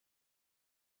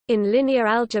In linear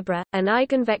algebra, an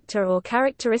eigenvector or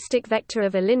characteristic vector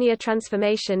of a linear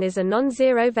transformation is a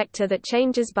non-zero vector that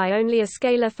changes by only a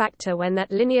scalar factor when that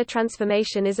linear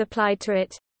transformation is applied to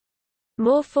it.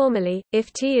 More formally,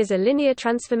 if T is a linear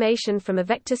transformation from a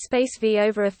vector space V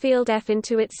over a field F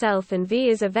into itself and V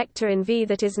is a vector in V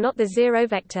that is not the zero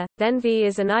vector, then V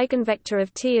is an eigenvector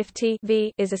of T if T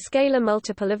V is a scalar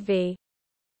multiple of V.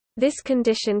 This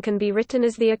condition can be written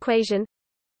as the equation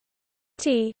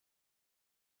T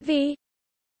V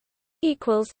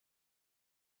equals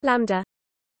lambda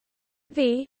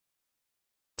V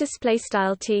display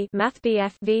style T math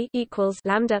BF V equals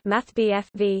lambda math BF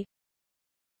V,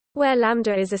 where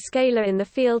lambda is a scalar in the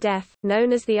field F,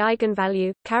 known as the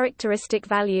eigenvalue, characteristic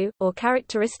value, or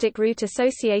characteristic root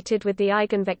associated with the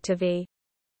eigenvector V.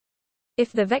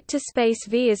 If the vector space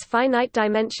V is finite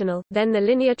dimensional, then the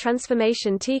linear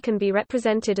transformation T can be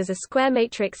represented as a square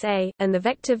matrix A, and the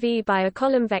vector V by a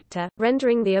column vector,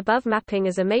 rendering the above mapping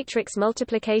as a matrix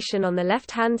multiplication on the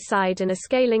left-hand side and a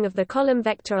scaling of the column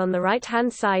vector on the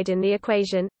right-hand side in the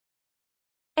equation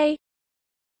A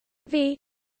V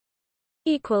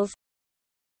equals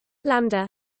lambda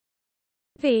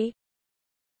V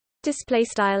display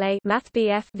style A math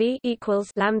BF V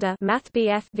equals lambda math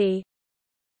BF V.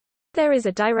 There is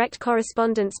a direct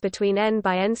correspondence between n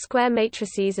by n square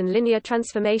matrices and linear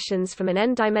transformations from an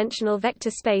n-dimensional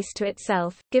vector space to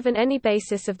itself, given any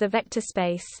basis of the vector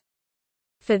space.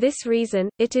 For this reason,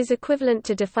 it is equivalent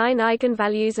to define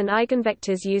eigenvalues and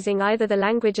eigenvectors using either the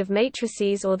language of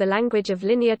matrices or the language of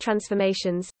linear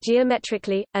transformations.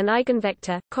 Geometrically, an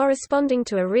eigenvector, corresponding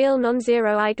to a real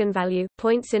non-zero eigenvalue,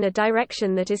 points in a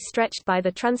direction that is stretched by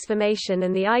the transformation,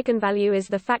 and the eigenvalue is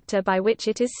the factor by which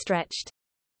it is stretched.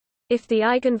 If the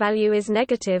eigenvalue is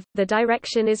negative, the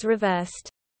direction is reversed.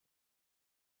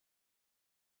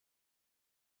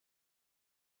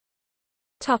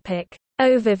 Topic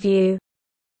overview.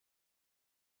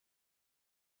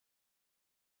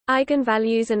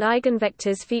 Eigenvalues and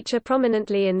eigenvectors feature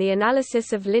prominently in the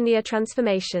analysis of linear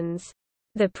transformations.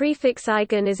 The prefix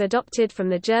eigen is adopted from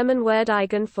the German word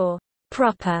eigen for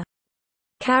proper,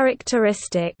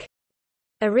 characteristic,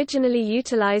 originally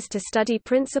utilized to study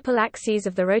principal axes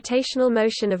of the rotational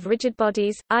motion of rigid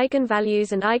bodies.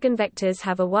 Eigenvalues and eigenvectors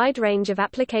have a wide range of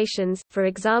applications, for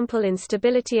example in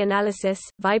stability analysis,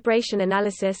 vibration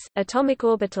analysis, atomic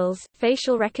orbitals,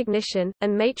 facial recognition,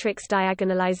 and matrix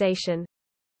diagonalization.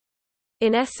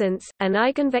 In essence, an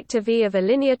eigenvector V of a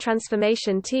linear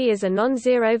transformation T is a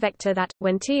non-zero vector that,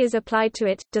 when T is applied to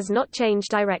it, does not change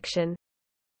direction.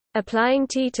 Applying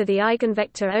T to the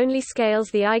eigenvector only scales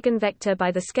the eigenvector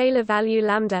by the scalar value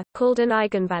lambda, called an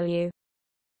eigenvalue.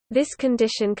 This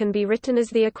condition can be written as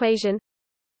the equation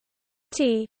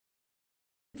T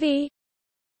V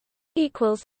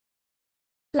equals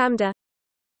lambda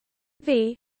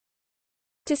V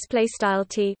display style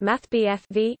T math BF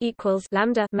V equals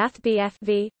lambda math BF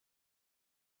V,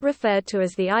 referred to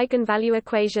as the eigenvalue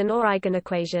equation or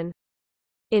eigenequation.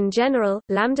 In general,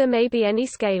 lambda may be any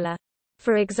scalar.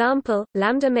 For example,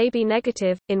 lambda may be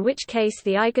negative, in which case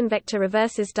the eigenvector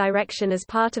reverses direction as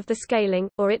part of the scaling,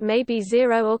 or it may be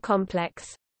zero or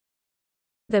complex.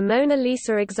 The Mona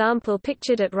Lisa example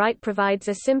pictured at right provides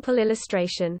a simple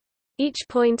illustration. Each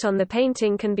point on the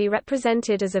painting can be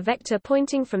represented as a vector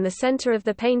pointing from the center of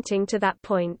the painting to that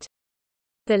point.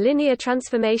 The linear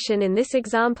transformation in this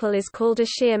example is called a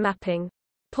shear mapping.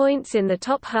 Points in the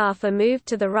top half are moved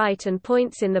to the right and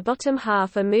points in the bottom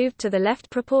half are moved to the left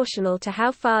proportional to how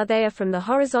far they are from the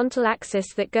horizontal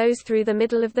axis that goes through the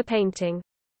middle of the painting.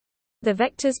 The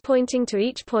vectors pointing to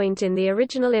each point in the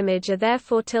original image are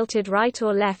therefore tilted right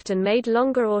or left and made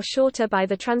longer or shorter by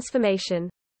the transformation.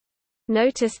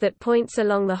 Notice that points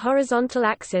along the horizontal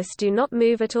axis do not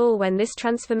move at all when this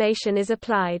transformation is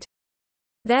applied.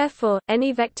 Therefore,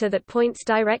 any vector that points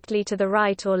directly to the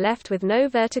right or left with no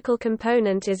vertical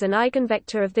component is an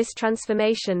eigenvector of this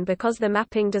transformation because the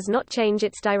mapping does not change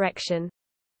its direction.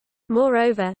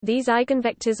 Moreover, these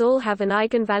eigenvectors all have an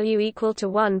eigenvalue equal to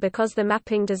 1 because the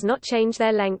mapping does not change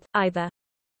their length, either.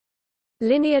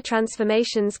 Linear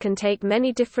transformations can take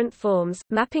many different forms,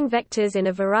 mapping vectors in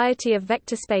a variety of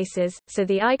vector spaces, so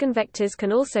the eigenvectors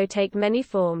can also take many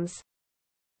forms.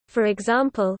 For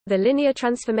example, the linear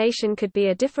transformation could be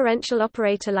a differential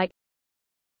operator like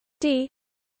d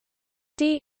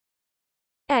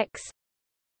x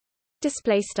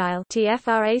display style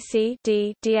tfrac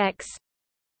d dx,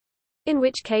 in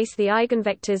which case the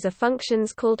eigenvectors are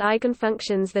functions called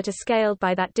eigenfunctions that are scaled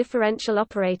by that differential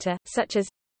operator, such as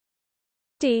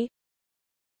d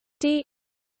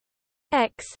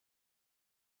x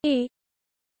e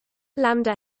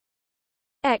lambda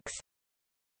x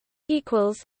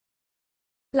equals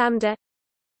lambda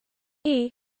e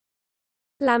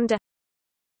lambda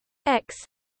x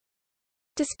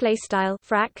display style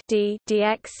frac d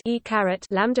dx e caret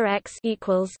lambda x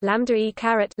equals lambda e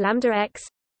caret lambda x.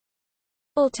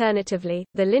 Alternatively,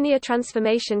 the linear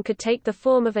transformation could take the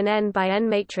form of an n by n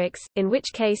matrix, in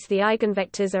which case the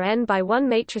eigenvectors are n by 1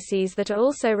 matrices that are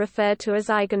also referred to as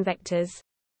eigenvectors.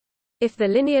 If the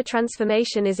linear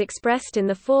transformation is expressed in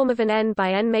the form of an n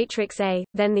by n matrix A,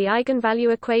 then the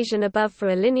eigenvalue equation above for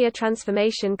a linear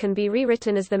transformation can be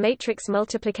rewritten as the matrix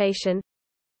multiplication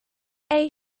A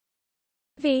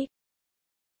v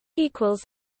equals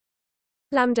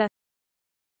lambda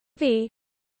v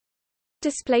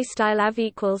display style av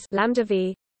equals lambda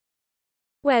v,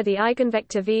 where the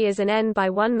eigenvector v is an n by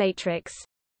 1 matrix.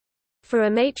 For a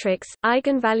matrix,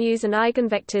 eigenvalues and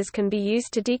eigenvectors can be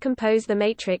used to decompose the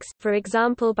matrix, for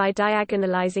example by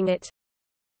diagonalizing it.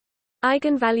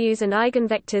 Eigenvalues and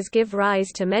eigenvectors give rise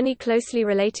to many closely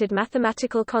related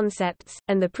mathematical concepts,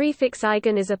 and the prefix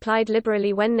eigen is applied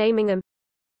liberally when naming them.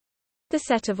 The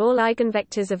set of all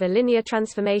eigenvectors of a linear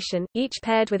transformation, each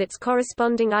paired with its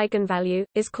corresponding eigenvalue,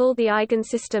 is called the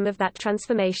eigensystem of that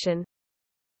transformation.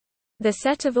 The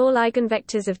set of all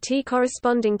eigenvectors of T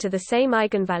corresponding to the same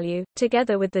eigenvalue,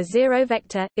 together with the zero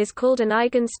vector, is called an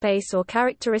eigenspace or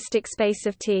characteristic space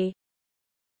of T.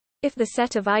 If the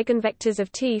set of eigenvectors of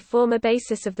T form a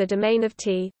basis of the domain of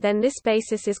T, then this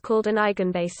basis is called an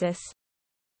eigenbasis.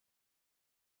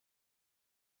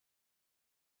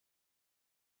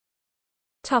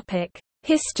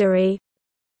 History.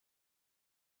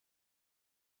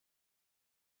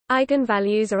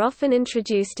 Eigenvalues are often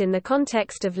introduced in the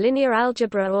context of linear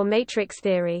algebra or matrix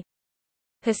theory.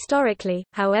 Historically,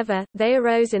 however, they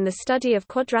arose in the study of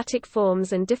quadratic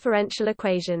forms and differential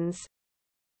equations.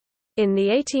 In the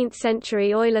 18th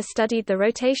century, Euler studied the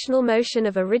rotational motion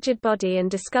of a rigid body and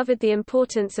discovered the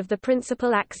importance of the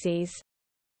principal axes.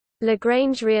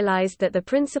 Lagrange realized that the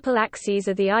principal axes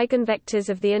are the eigenvectors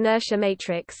of the inertia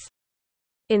matrix.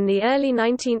 In the early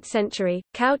 19th century,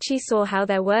 Cauchy saw how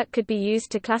their work could be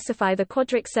used to classify the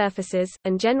quadric surfaces,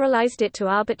 and generalized it to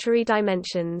arbitrary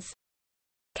dimensions.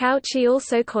 Cauchy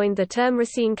also coined the term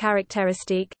racine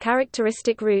characteristique,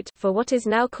 characteristic root, for what is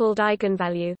now called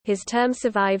eigenvalue. His term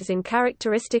survives in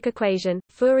characteristic equation.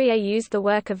 Fourier used the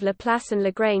work of Laplace and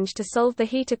Lagrange to solve the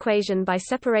heat equation by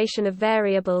separation of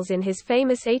variables in his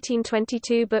famous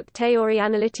 1822 book Théorie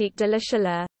analytique de la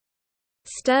chaleur.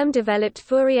 Sturm developed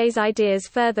Fourier's ideas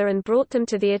further and brought them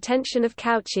to the attention of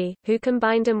Cauchy, who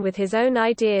combined them with his own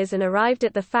ideas and arrived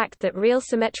at the fact that real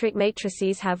symmetric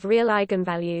matrices have real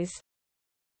eigenvalues.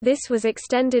 This was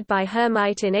extended by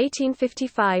Hermite in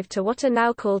 1855 to what are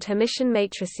now called Hermitian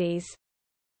matrices.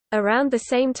 Around the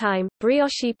same time,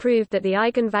 Brioche proved that the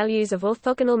eigenvalues of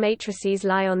orthogonal matrices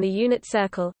lie on the unit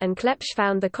circle, and Clepsch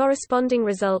found the corresponding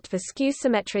result for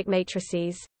skew-symmetric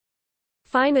matrices.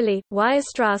 Finally,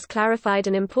 Weierstrass clarified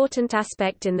an important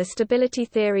aspect in the stability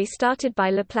theory started by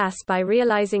Laplace by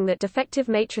realizing that defective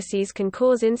matrices can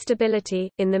cause instability.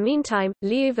 In the meantime,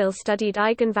 Liouville studied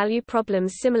eigenvalue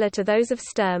problems similar to those of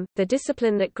Sturm. The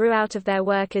discipline that grew out of their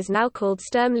work is now called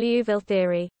Sturm-Liouville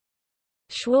theory.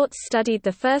 Schwarz studied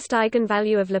the first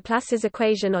eigenvalue of Laplace's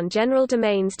equation on general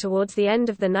domains towards the end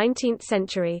of the 19th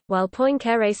century, while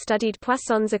Poincaré studied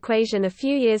Poisson's equation a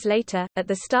few years later. At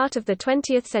the start of the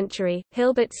 20th century,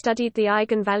 Hilbert studied the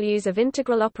eigenvalues of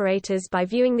integral operators by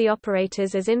viewing the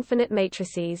operators as infinite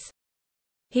matrices.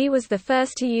 He was the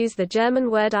first to use the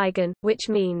German word eigen, which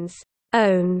means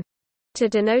own, to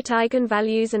denote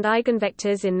eigenvalues and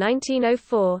eigenvectors in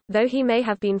 1904, though he may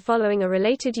have been following a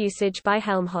related usage by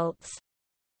Helmholtz.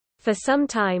 For some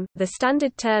time, the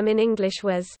standard term in English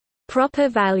was proper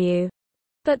value,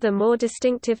 but the more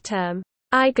distinctive term,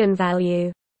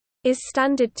 eigenvalue, is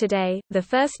standard today. The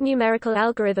first numerical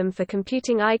algorithm for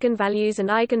computing eigenvalues and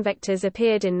eigenvectors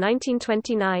appeared in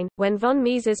 1929, when von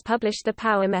Mises published the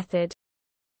power method.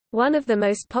 One of the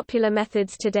most popular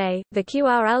methods today, the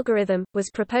QR algorithm,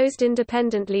 was proposed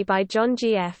independently by John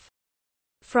G. F.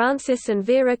 Francis and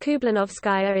Vera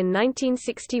Kublanovskaya in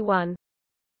 1961.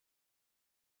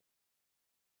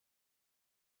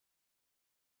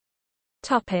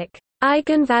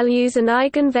 Eigenvalues and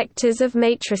eigenvectors of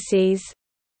matrices.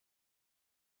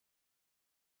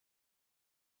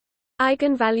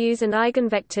 Eigenvalues and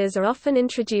eigenvectors are often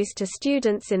introduced to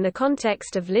students in the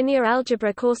context of linear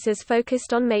algebra courses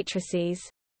focused on matrices.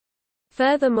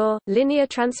 Furthermore, linear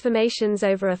transformations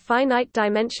over a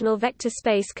finite-dimensional vector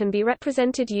space can be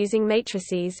represented using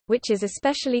matrices, which is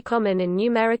especially common in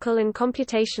numerical and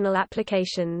computational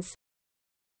applications.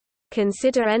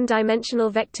 Consider n-dimensional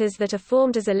vectors that are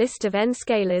formed as a list of n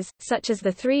scalars, such as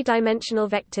the three-dimensional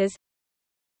vectors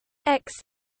x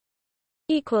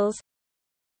equals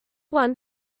 1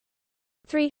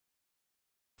 3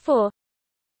 4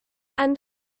 and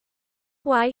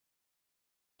y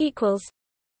equals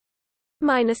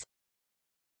minus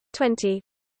 20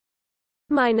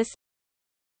 minus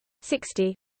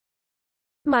 60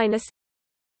 minus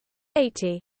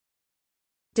 80.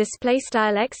 Display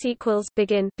style x equals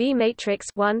begin b matrix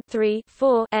 1 3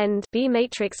 4 end b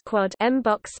matrix quad m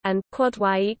box and quad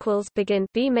y equals begin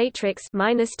b matrix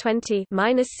minus 20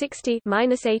 minus 60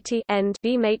 minus 80 end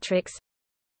b matrix.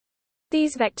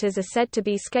 These vectors are said to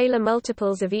be scalar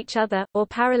multiples of each other, or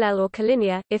parallel or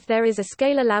collinear, if there is a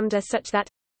scalar lambda such that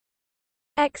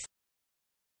x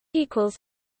equals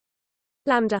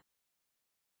lambda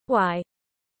y.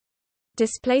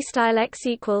 Display style x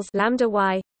equals lambda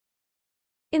y.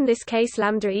 In this case,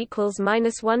 lambda equals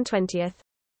minus 1/20.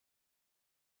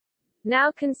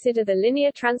 Now consider the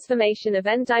linear transformation of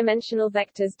n-dimensional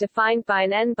vectors defined by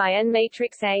an n by n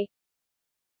matrix A.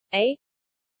 A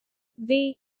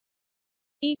V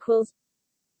equals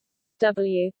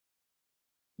W.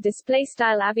 Display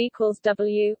style AV equals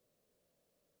W,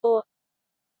 or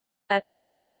a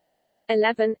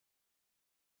 11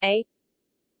 A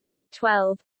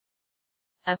 12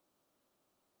 a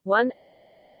 1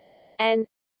 n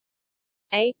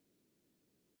A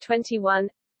 21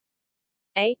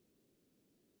 A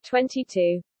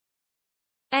 22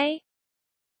 A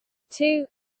 2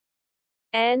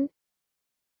 n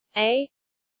A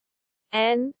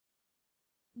n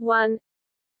 1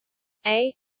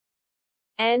 A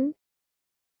n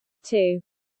 2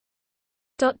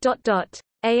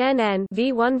 ANN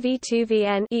V1 V2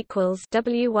 Vn equals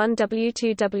W1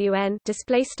 W2 Wn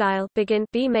display style begin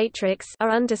B matrix R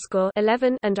underscore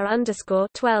 11 and R underscore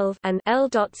 12 and L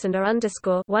dots and R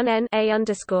underscore 1 N A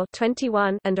underscore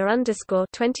 21 and R underscore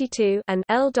 22 and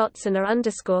L dots and R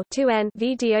underscore 2 N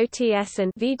V dots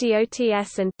and V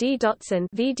dots and D dots and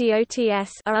V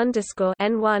dots R underscore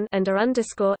N1 and R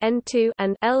underscore N2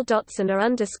 and L dots and R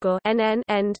underscore NN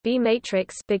end B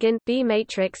matrix begin B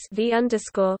matrix V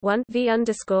underscore 1 V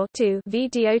underscore 2 V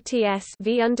dots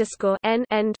V underscore N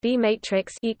end B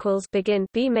matrix equals begin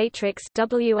B matrix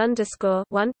W underscore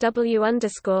 1 W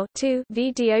underscore 2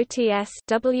 V dots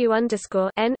W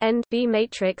underscore N end B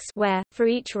matrix, where for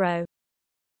each row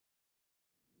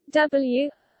W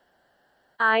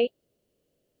I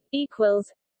equals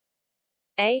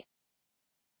A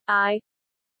I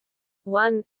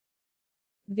 1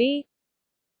 V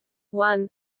 1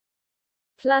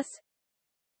 plus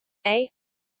A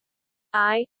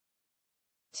I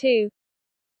 2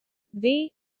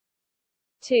 V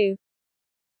 2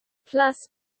 plus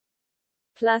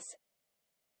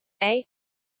A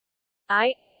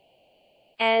I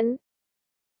N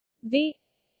V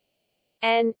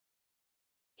N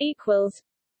equals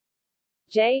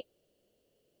J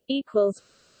equals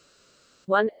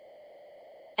 1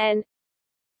 N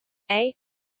A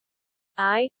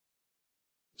I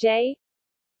J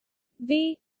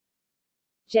V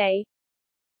J.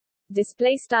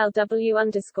 Display style W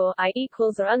underscore I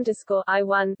equals R underscore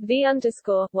I1 V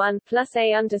underscore 1 plus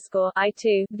A underscore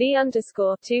I2 V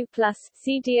underscore 2 plus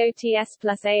C dots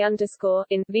plus A underscore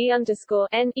in V underscore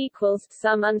N equals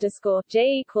sum underscore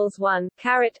J equals 1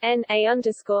 caret N A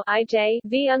underscore IJ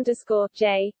V underscore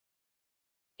J.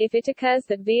 If it occurs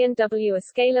that V and W are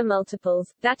scalar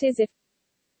multiples, that is if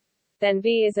then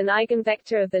V is an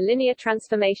eigenvector of the linear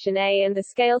transformation A and the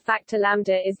scale factor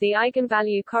lambda is the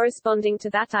eigenvalue corresponding to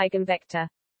that eigenvector.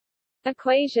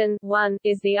 Equation 1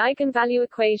 is the eigenvalue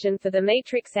equation for the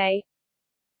matrix A.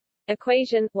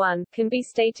 Equation 1 can be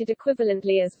stated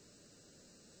equivalently as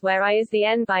where I is the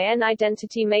n by n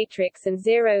identity matrix and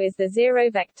 0 is the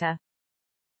zero vector.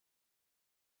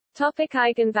 Topic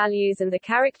eigenvalues and the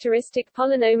characteristic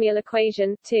polynomial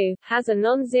equation 2 has a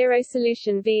non-zero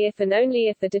solution V if and only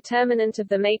if the determinant of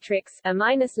the matrix A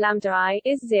minus lambda I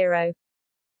is 0.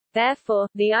 Therefore,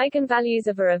 the eigenvalues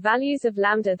of A are values of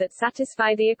lambda that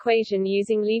satisfy the equation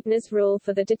using Leibniz rule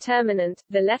for the determinant.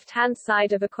 The left-hand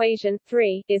side of equation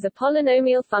 3 is a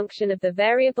polynomial function of the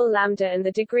variable lambda and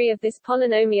the degree of this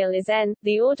polynomial is n.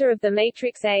 The order of the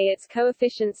matrix A, its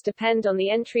coefficients depend on the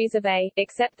entries of A,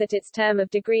 except that its term of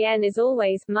degree n is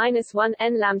always -1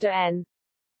 n lambda n.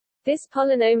 This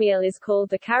polynomial is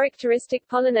called the characteristic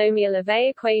polynomial of A.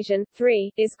 Equation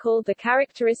 3 is called the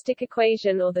characteristic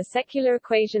equation or the secular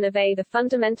equation of A. The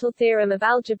fundamental theorem of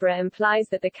algebra implies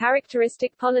that the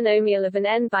characteristic polynomial of an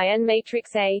n by n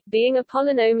matrix A, being a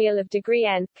polynomial of degree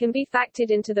n, can be factored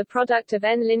into the product of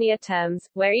n linear terms,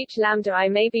 where each lambda I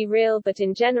may be real but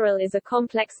in general is a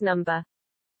complex number.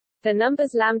 The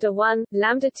numbers lambda 1,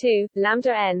 lambda 2,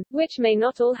 lambda n, which may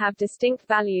not all have distinct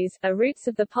values, are roots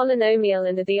of the polynomial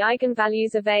and are the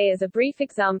eigenvalues of A. As a brief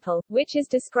example, which is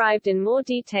described in more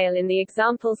detail in the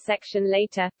examples section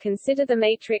later, consider the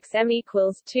matrix M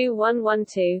equals 2 1 1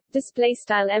 2, display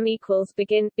style M equals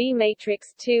begin B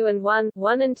matrix 2 and 1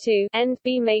 1 and 2 end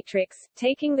B matrix,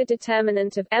 taking the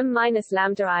determinant of M minus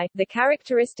lambda I. The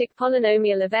characteristic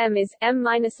polynomial of M is M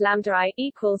minus lambda I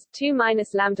equals 2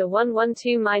 minus lambda 1 1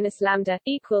 2 minus lambda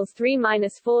equals 3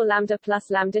 minus 4 lambda plus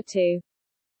lambda 2.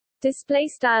 Display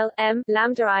style M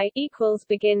lambda I equals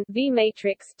begin V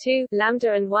matrix 2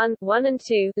 lambda and 1 1 and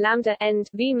 2 lambda end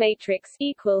V matrix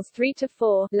equals 3 to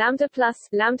 4 lambda plus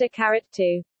lambda caret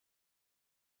 2.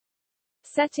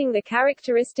 Setting the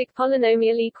characteristic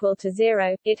polynomial equal to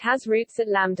 0, it has roots at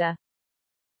lambda.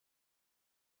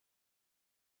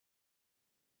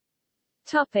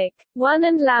 Topic 1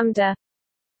 and lambda.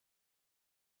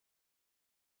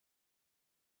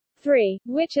 3.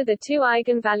 Which are the two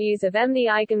eigenvalues of M? The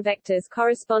eigenvectors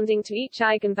corresponding to each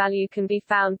eigenvalue can be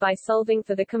found by solving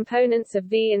for the components of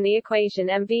V in the equation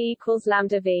MV equals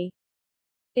lambda V.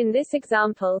 In this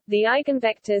example, the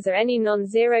eigenvectors are any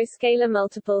non-zero scalar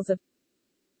multiples of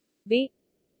V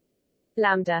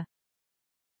lambda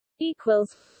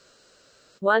equals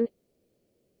 1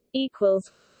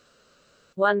 equals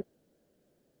 1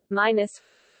 minus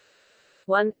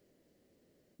 1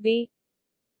 V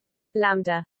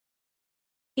lambda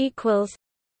equals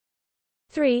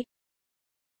 3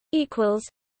 equals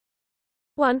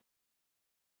 1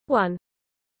 1.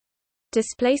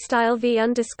 Display style V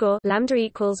underscore lambda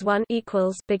equals 1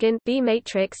 equals begin B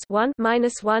matrix 1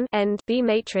 minus 1 end B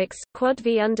matrix quad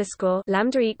V underscore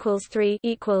lambda equals 3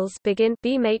 equals begin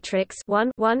B matrix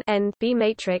 1 1 end B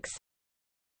matrix.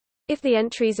 If the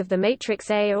entries of the matrix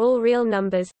A are all real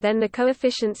numbers, then the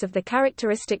coefficients of the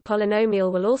characteristic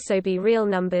polynomial will also be real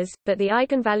numbers, but the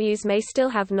eigenvalues may still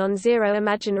have non-zero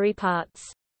imaginary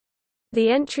parts. The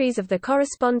entries of the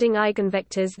corresponding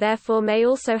eigenvectors therefore may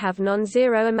also have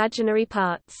non-zero imaginary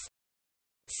parts.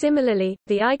 Similarly,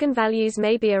 the eigenvalues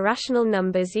may be irrational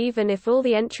numbers even if all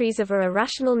the entries of are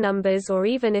irrational numbers or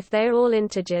even if they are all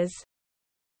integers.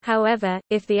 However,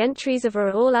 if the entries of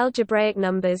are all algebraic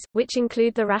numbers, which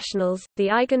include the rationals, the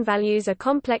eigenvalues are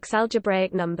complex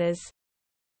algebraic numbers.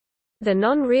 The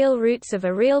non-real roots of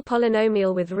a real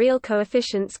polynomial with real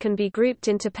coefficients can be grouped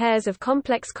into pairs of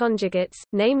complex conjugates,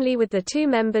 namely with the two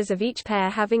members of each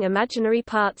pair having imaginary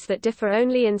parts that differ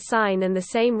only in sign and the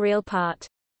same real part.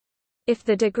 If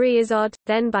the degree is odd,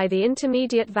 then by the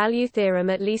intermediate value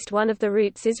theorem at least one of the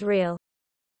roots is real.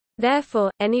 Therefore,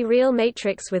 any real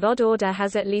matrix with odd order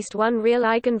has at least one real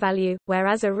eigenvalue,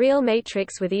 whereas a real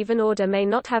matrix with even order may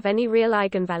not have any real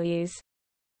eigenvalues.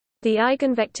 The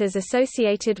eigenvectors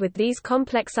associated with these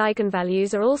complex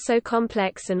eigenvalues are also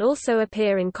complex and also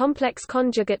appear in complex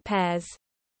conjugate pairs.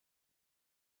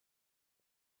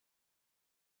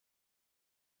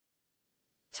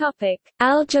 Topic: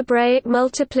 Algebraic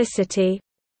multiplicity.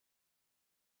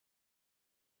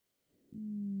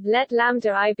 Let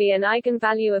lambda I be an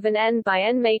eigenvalue of an n by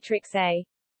n matrix A.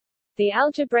 The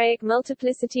algebraic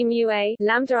multiplicity μA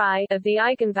lambda I of the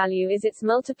eigenvalue is its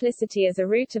multiplicity as a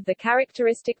root of the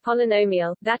characteristic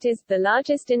polynomial, that is, the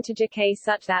largest integer k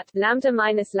such that lambda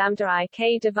minus lambda I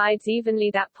k divides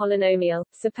evenly that polynomial.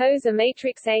 Suppose a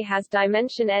matrix A has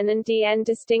dimension n and dn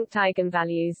distinct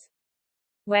eigenvalues.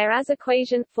 Whereas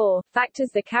equation 4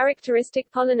 factors the characteristic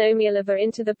polynomial of A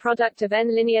into the product of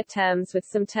n linear terms with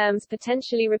some terms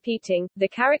potentially repeating, the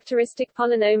characteristic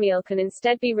polynomial can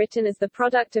instead be written as the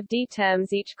product of d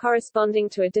terms each corresponding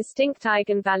to a distinct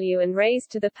eigenvalue and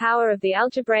raised to the power of the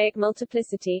algebraic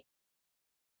multiplicity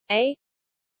A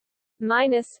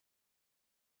minus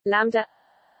lambda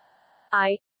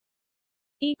I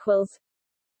equals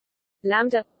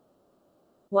lambda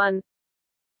 1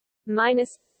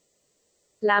 minus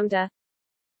lambda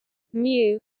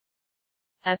mu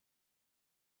a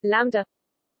lambda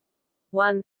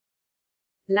 1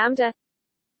 lambda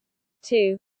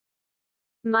 2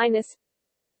 minus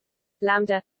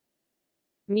lambda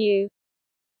mu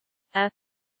a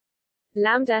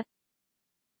lambda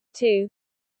 2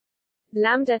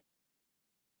 lambda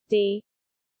d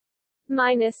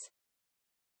minus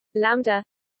lambda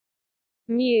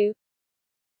mu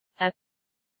a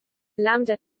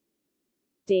lambda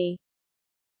d.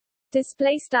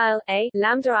 Display style A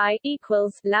lambda I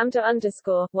equals lambda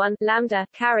underscore 1 lambda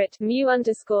caret mu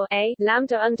underscore A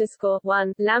lambda underscore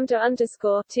 1 lambda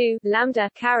underscore 2 lambda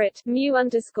caret mu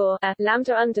underscore a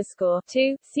lambda underscore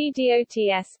 2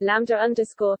 CDOTS lambda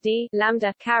underscore D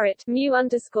lambda caret mu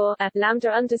underscore a lambda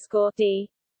underscore D.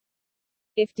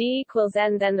 If D equals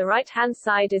n, then the right-hand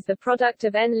side is the product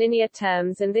of n linear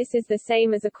terms, and this is the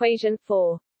same as equation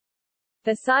 4.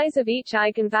 The size of each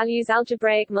eigenvalue's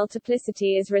algebraic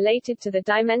multiplicity is related to the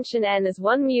dimension n as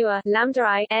 1 mu a lambda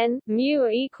I n mu a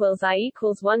equals I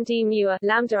equals 1 d mu a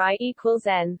lambda I equals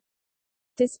n.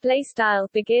 Display style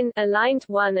begin aligned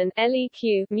 1 and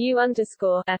leq mu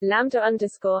underscore a lambda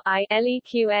underscore I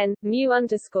leq n mu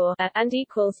underscore a and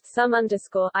equals sum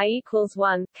underscore I equals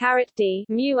 1 caret d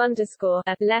mu underscore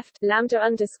a left lambda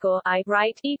underscore I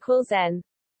right equals n.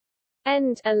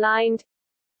 End aligned.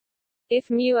 If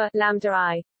mu a lambda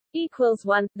I equals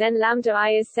 1, then lambda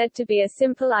I is said to be a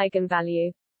simple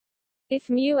eigenvalue. If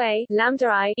mu a lambda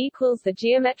I equals the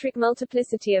geometric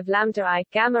multiplicity of lambda I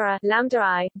gamma a lambda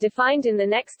I defined in the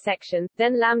next section,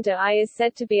 then lambda I is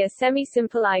said to be a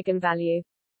semi-simple eigenvalue.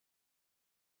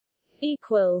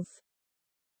 Equals.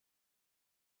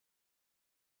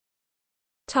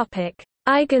 Topic: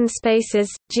 Eigenspaces,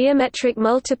 geometric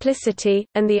multiplicity,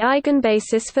 and the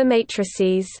eigenbasis for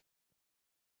matrices.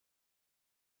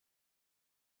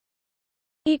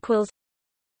 Equals.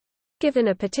 Given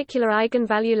a particular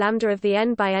eigenvalue lambda of the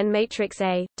n by n matrix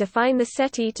A, define the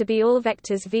set E to be all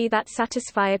vectors V that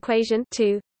satisfy equation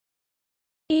 2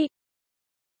 E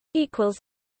equals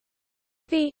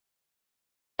V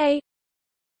A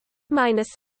minus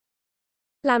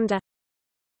lambda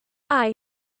I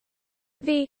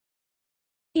V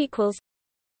equals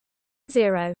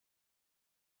 0.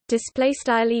 Display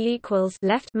style E equals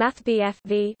left math BF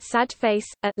V sad face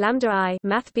at lambda I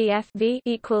math BF V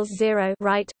equals 0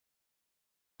 right.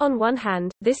 On one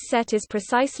hand, this set is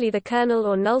precisely the kernel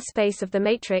or null space of the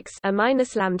matrix A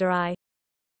minus lambda I.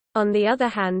 On the other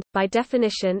hand, by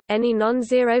definition, any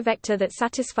non-zero vector that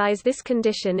satisfies this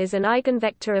condition is an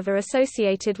eigenvector of A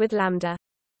associated with lambda.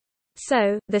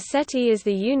 So, the set E is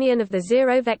the union of the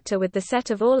zero vector with the set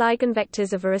of all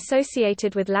eigenvectors of A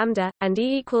associated with lambda, and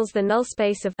E equals the null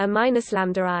space of A minus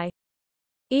lambda I.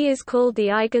 E is called the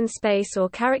eigenspace or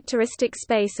characteristic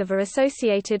space of A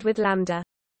associated with lambda.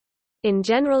 In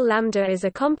general, lambda is a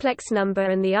complex number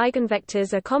and the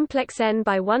eigenvectors are complex n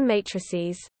by 1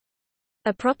 matrices.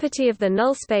 A property of the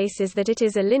null space is that it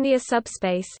is a linear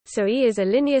subspace, so E is a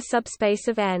linear subspace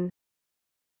of n.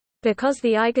 Because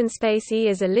the eigenspace E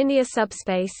is a linear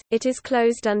subspace, it is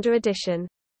closed under addition.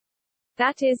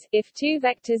 That is, if two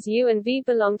vectors u and v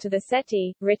belong to the set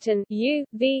E, written u,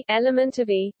 v, element of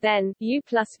E, then u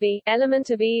plus v, element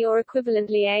of E, or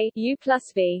equivalently a, u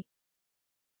plus v.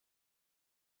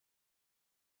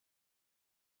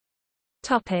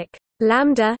 Topic: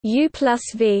 lambda u plus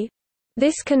v.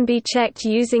 This can be checked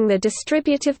using the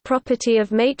distributive property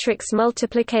of matrix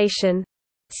multiplication.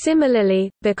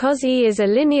 Similarly, because E is a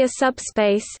linear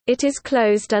subspace, it is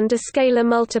closed under scalar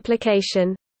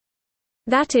multiplication.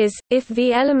 That is, if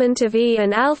V element of E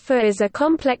and alpha is a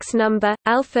complex number,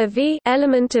 alpha V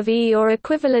element of E or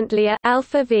equivalently a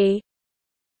alpha V.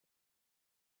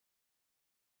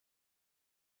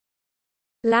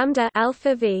 Lambda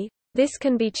alpha V. This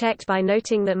can be checked by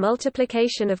noting that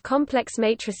multiplication of complex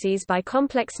matrices by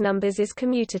complex numbers is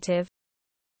commutative.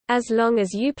 As long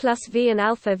as U plus V and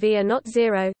alpha V are not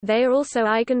zero, they are also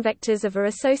eigenvectors of A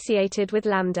associated with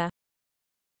lambda.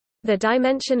 The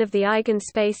dimension of the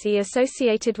eigenspace E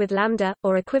associated with lambda,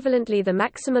 or equivalently the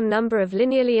maximum number of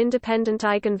linearly independent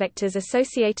eigenvectors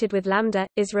associated with lambda,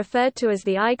 is referred to as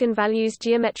the eigenvalues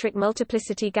geometric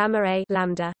multiplicity gamma A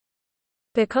lambda.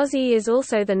 Because E is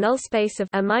also the null space of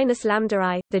A minus lambda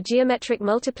I, the geometric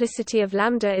multiplicity of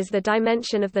lambda is the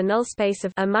dimension of the null space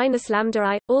of A minus lambda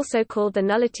I, also called the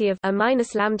nullity of A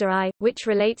minus lambda I, which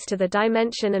relates to the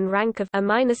dimension and rank of A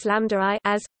minus lambda I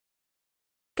as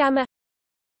gamma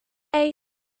A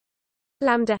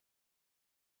lambda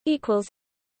equals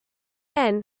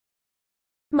n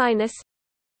minus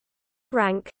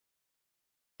rank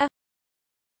A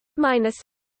minus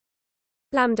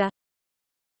lambda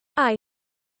I.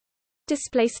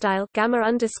 Display style gamma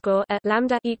underscore a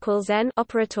lambda equals n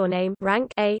operator name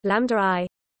rank A lambda I.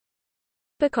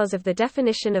 Because of the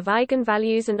definition of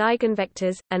eigenvalues and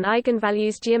eigenvectors, an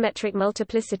eigenvalue's geometric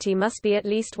multiplicity must be at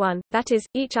least 1, that is,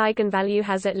 each eigenvalue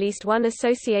has at least one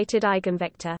associated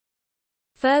eigenvector.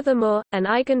 Furthermore, an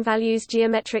eigenvalue's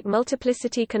geometric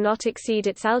multiplicity cannot exceed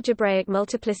its algebraic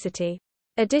multiplicity.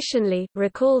 Additionally,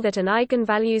 recall that an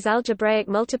eigenvalue's algebraic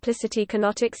multiplicity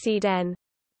cannot exceed n.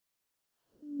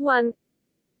 1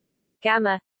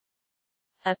 gamma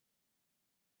a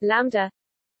lambda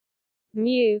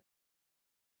mu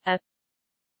a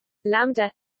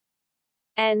lambda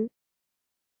n.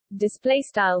 Display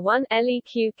style 1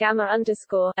 leq gamma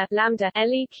underscore a lambda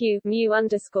leq mu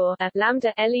underscore a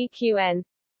lambda leq n.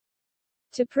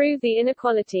 To prove the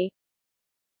inequality,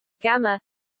 gamma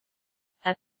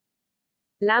a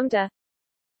lambda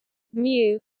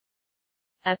mu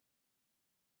a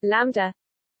lambda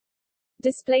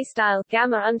display style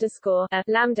gamma underscore a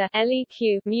lambda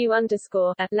leq mu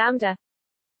underscore a lambda.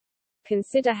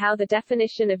 Consider how the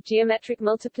definition of geometric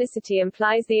multiplicity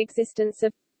implies the existence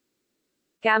of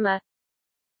gamma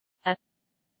a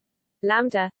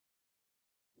lambda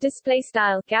display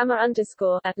style gamma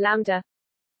underscore a lambda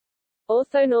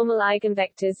orthonormal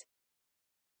eigenvectors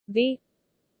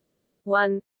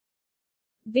v1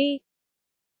 v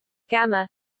gamma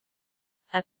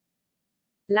a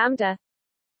lambda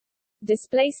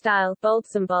display style bold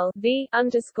symbol v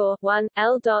underscore 1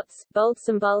 l dots bold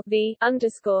symbol v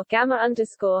underscore gamma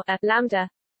underscore a lambda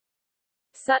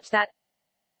such that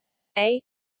a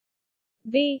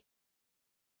v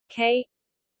k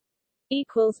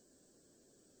equals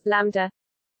lambda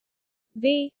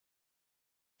v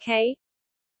k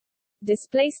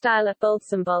display style at bold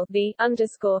symbol v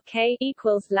underscore k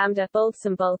equals lambda bold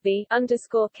symbol v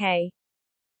underscore k.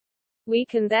 We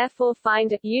can therefore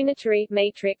find a unitary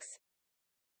matrix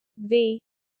V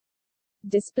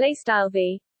display style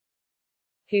V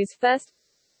whose first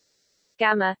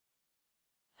gamma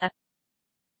a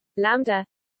lambda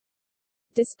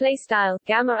display style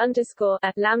gamma underscore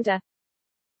a lambda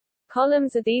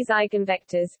columns are these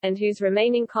eigenvectors, and whose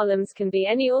remaining columns can be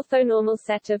any orthonormal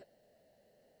set of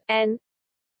n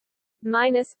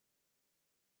minus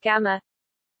gamma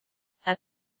a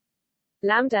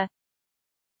lambda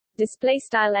display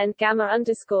style n gamma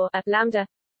underscore a lambda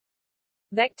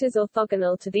vectors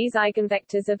orthogonal to these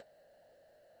eigenvectors of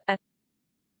a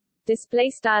display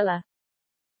style a.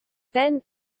 Then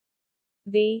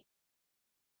V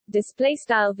display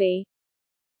style V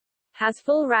has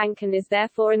full rank and is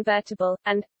therefore invertible,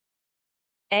 and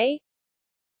a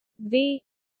V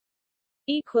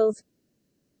equals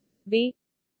V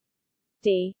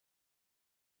D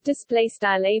display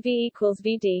style a V equals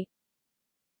V D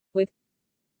with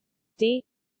D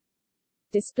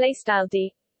display style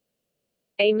D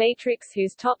a matrix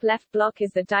whose top left block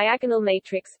is the diagonal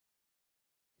matrix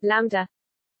lambda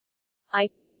I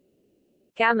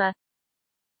gamma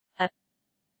a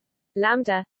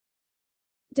lambda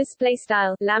display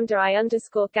style lambda I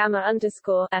underscore gamma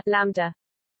underscore a lambda.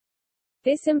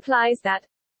 This implies that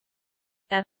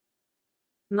a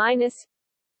minus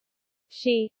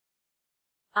she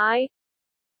I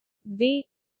V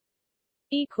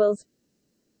equals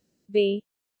V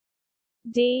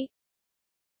D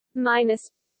minus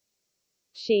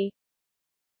she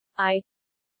I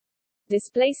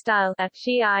display style a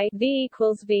she I V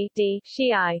equals V D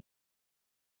she I.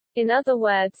 In other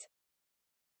words,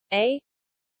 a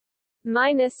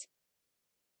minus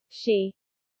she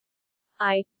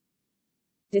I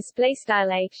display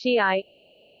style a she I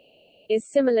is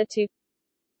similar to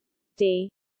D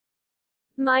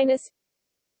minus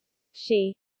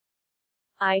she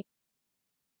I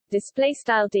display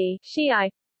style D she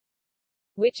I,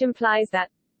 which implies that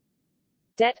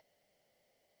det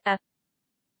a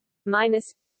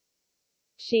minus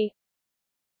she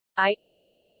I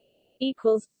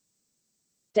equals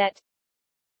det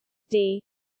D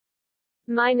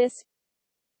minus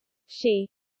she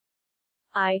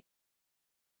I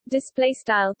display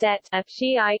style det a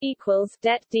she I equals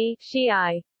det D she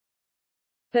I.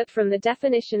 But from the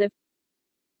definition of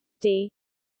D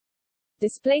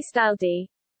display style D,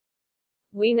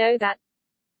 we know that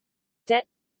det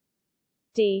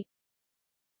D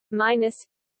minus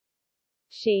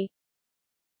she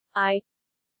I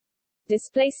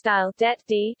display style det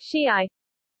D she I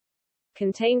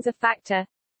contains a factor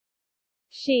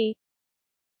she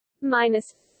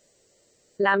minus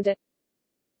lambda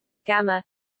gamma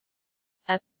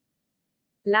a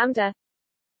lambda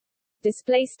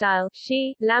display style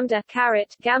she lambda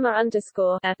caret gamma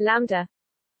underscore a lambda,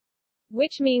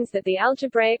 which means that the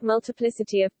algebraic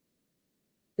multiplicity of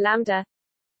lambda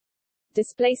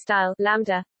display style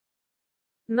lambda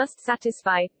must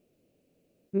satisfy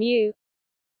mu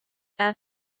a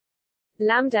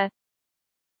lambda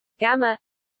gamma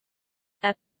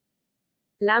a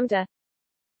lambda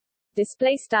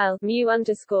display style mu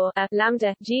underscore a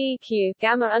lambda geq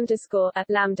gamma underscore a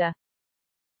lambda.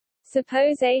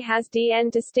 Suppose A has dn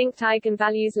distinct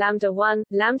eigenvalues lambda 1,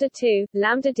 lambda 2,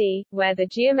 lambda d, where the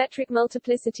geometric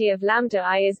multiplicity of lambda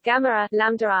I is gamma a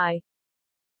lambda I.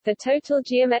 The total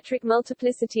geometric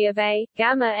multiplicity of A,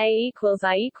 gamma A equals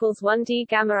I equals 1 d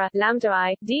gamma A, lambda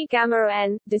I, d gamma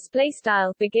n, display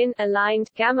style, begin,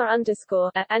 aligned, gamma underscore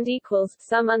A, and equals,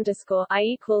 sum underscore I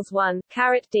equals 1,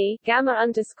 caret d, gamma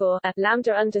underscore A,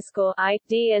 lambda underscore I,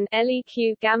 d and,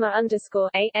 leq, gamma underscore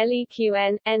A, leq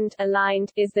n, end,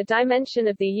 aligned, is the dimension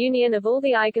of the union of all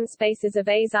the eigenspaces of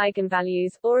A's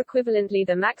eigenvalues, or equivalently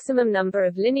the maximum number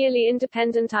of linearly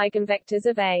independent eigenvectors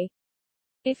of A.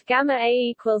 If gamma A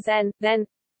equals n, then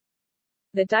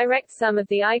the direct sum of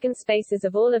the eigenspaces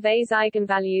of all of A's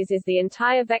eigenvalues is the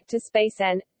entire vector space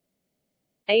n.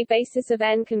 A basis of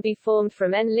n can be formed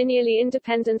from n linearly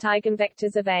independent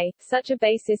eigenvectors of A. Such a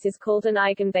basis is called an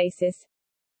eigenbasis.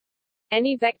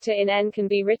 Any vector in n can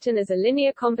be written as a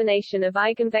linear combination of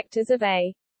eigenvectors of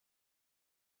A.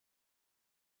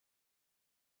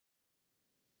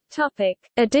 Topic: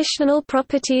 Additional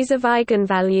properties of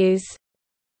eigenvalues.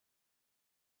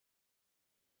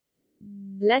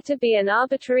 Let A be an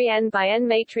arbitrary n by n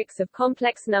matrix of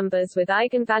complex numbers with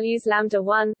eigenvalues lambda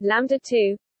 1, lambda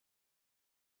 2,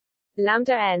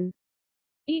 lambda n.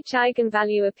 Each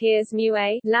eigenvalue appears mu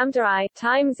A, lambda I,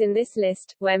 times in this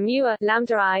list, where mu A,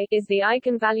 lambda I, is the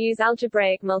eigenvalue's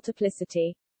algebraic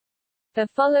multiplicity. The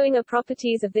following are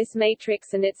properties of this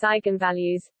matrix and its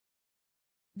eigenvalues.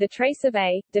 The trace of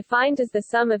A, defined as the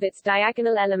sum of its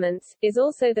diagonal elements, is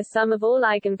also the sum of all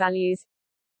eigenvalues.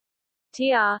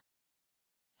 Tr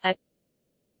A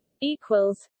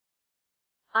equals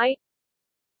I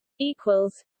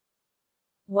equals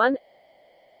 1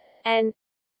 n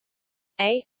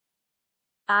A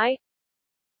I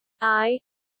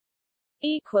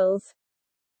equals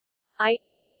I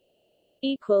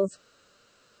equals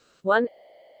 1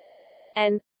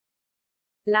 n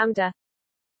lambda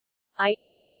I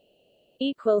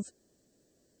equals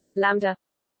lambda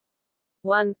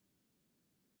 1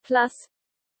 plus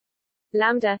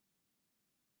lambda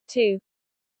 2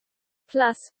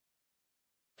 plus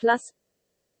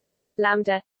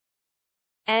lambda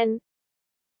n.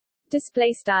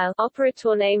 Display style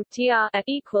operator name tr A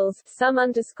equals sum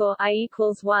underscore I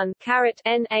equals 1 caret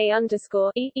n A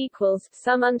underscore e equals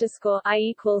sum underscore I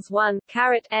equals 1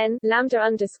 caret n lambda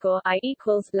underscore I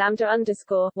equals lambda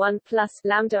underscore 1 plus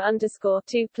lambda underscore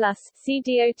 2 plus c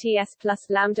dots plus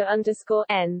lambda underscore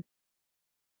n.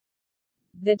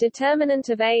 The determinant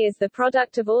of A is the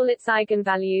product of all its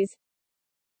eigenvalues.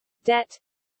 Det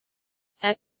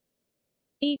A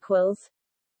equals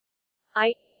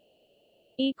I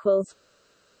equals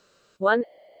 1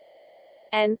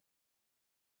 n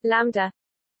lambda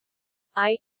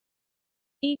I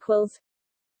equals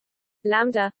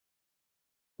lambda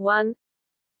 1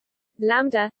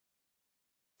 lambda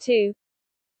 2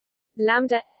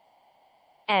 lambda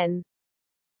n.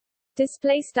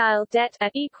 Display style det A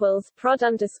equals prod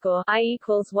underscore I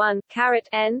equals 1 caret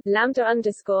n lambda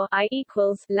underscore I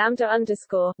equals lambda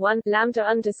underscore 1 lambda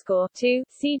underscore 2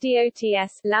 c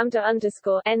dots lambda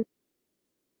underscore n.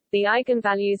 The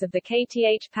eigenvalues of the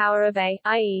kth power of A,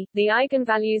 i.e., the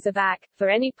eigenvalues of AC, for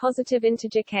any positive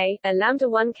integer k, are lambda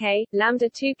 1k, lambda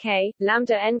 2k,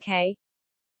 lambda nk.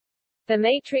 The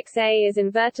matrix A is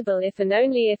invertible if and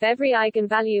only if every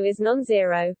eigenvalue is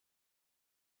non-zero.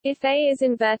 If A is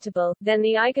invertible, then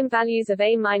the eigenvalues of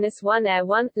A-1 are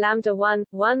 1, lambda 1,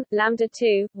 1, lambda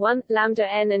 2, 1, lambda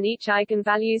n and each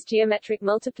eigenvalue's geometric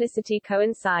multiplicity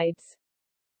coincides.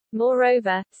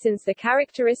 Moreover, since the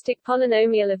characteristic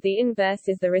polynomial of the inverse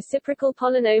is the reciprocal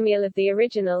polynomial of the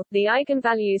original, the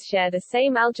eigenvalues share the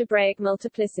same algebraic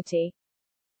multiplicity.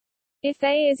 If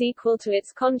A is equal to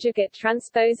its conjugate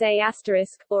transpose A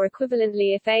asterisk, or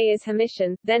equivalently if A is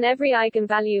Hermitian, then every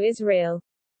eigenvalue is real.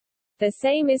 The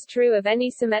same is true of any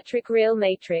symmetric real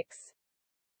matrix.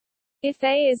 If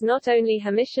A is not only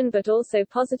Hermitian but also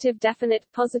positive definite,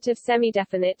 positive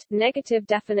semi-definite, negative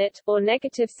definite, or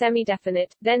negative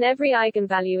semi-definite, then every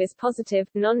eigenvalue is positive,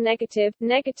 non-negative,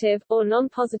 negative, or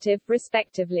non-positive,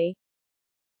 respectively.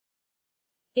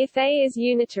 If A is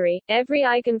unitary, every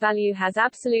eigenvalue has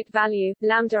absolute value,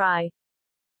 lambda I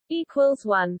equals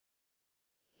 1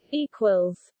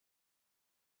 equals.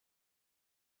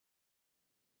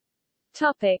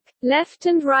 Topic: Left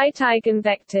and right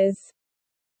eigenvectors.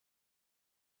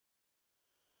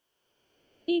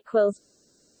 Equals.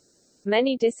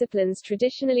 Many disciplines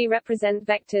traditionally represent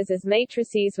vectors as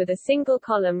matrices with a single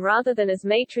column rather than as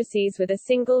matrices with a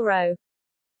single row.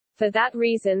 For that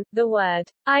reason, the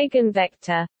word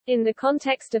eigenvector in the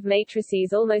context of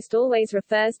matrices almost always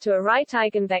refers to a right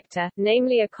eigenvector,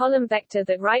 namely a column vector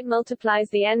that right multiplies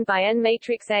the n by n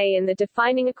matrix A in the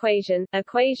defining equation,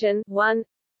 equation 1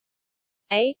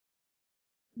 A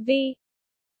V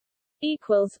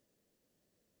equals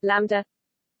lambda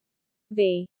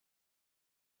V.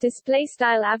 Display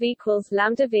style av equals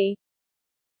lambda v.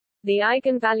 The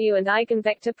eigenvalue and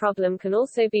eigenvector problem can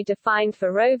also be defined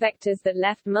for row vectors that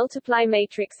left multiply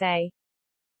matrix A.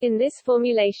 In this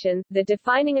formulation, the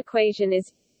defining equation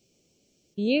is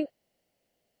U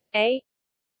A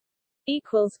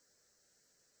equals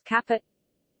kappa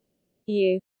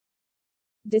U.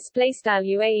 Display style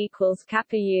UA equals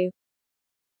kappa U,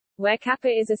 where kappa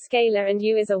is a scalar and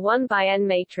U is a 1 by n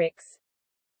matrix.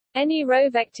 Any row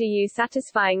vector U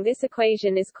satisfying this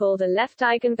equation is called a left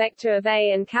eigenvector of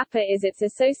A, and kappa is its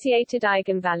associated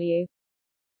eigenvalue.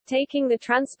 Taking the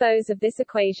transpose of this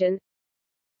equation,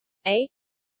 A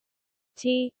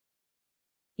T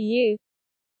U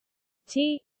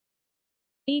T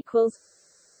equals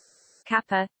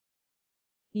kappa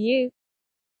U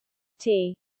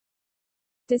T.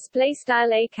 Display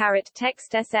style A caret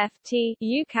text SF T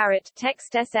U caret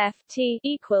text SF T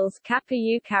equals kappa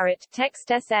U caret text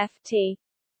SF T.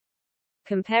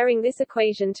 Comparing this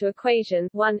equation to equation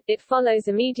 1, it follows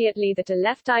immediately that a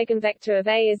left eigenvector of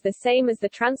A is the same as the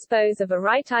transpose of a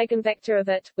right eigenvector of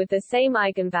it, with the same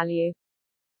eigenvalue.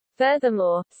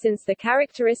 Furthermore, since the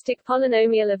characteristic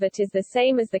polynomial of it is the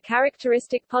same as the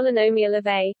characteristic polynomial of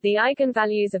A, the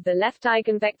eigenvalues of the left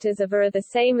eigenvectors of A are the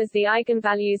same as the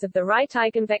eigenvalues of the right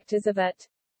eigenvectors of it.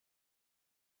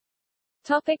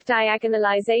 Topic: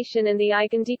 diagonalization and the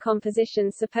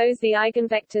eigendecomposition. Suppose the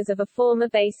eigenvectors of a form a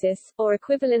basis, or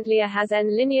equivalently A has n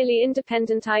linearly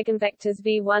independent eigenvectors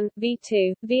v1,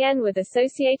 v2, vn with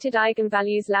associated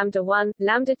eigenvalues lambda 1,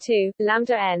 lambda 2,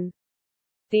 lambda n.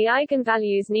 The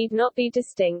eigenvalues need not be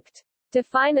distinct.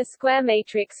 Define a square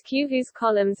matrix Q whose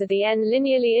columns are the n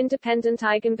linearly independent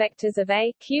eigenvectors of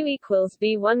A. Q equals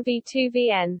v1 v2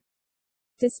 vn.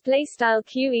 Display style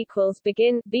Q equals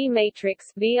begin B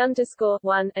matrix v underscore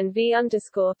 1 and v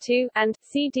underscore 2 and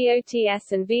C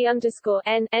dots and v underscore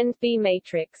n end B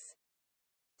matrix.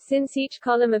 Since each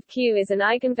column of Q is an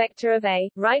eigenvector of A,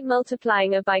 right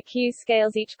multiplying A by Q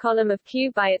scales each column of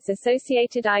Q by its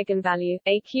associated eigenvalue.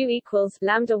 AQ equals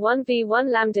lambda 1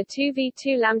 v1 lambda 2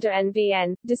 v2 lambda n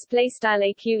vn. Display style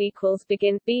AQ equals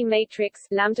begin B matrix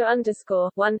lambda underscore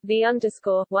 1 v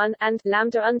underscore 1 and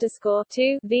lambda underscore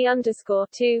 2 v underscore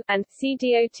 2 and C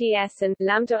dots and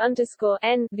lambda underscore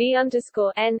n v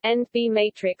underscore n end B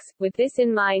matrix. With this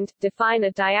in mind, define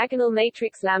a diagonal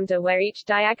matrix lambda where each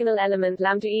diagonal element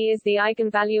lambda E is the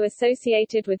eigenvalue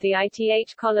associated with the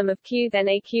ith column of Q. Then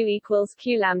AQ equals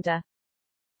Q lambda.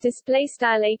 Display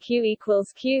style AQ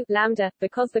equals Q lambda.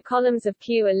 Because the columns of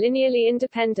Q are linearly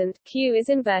independent, Q is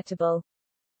invertible.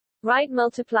 Right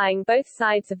multiplying both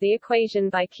sides of the equation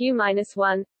by Q minus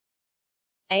 1,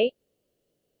 A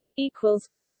equals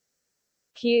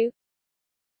Q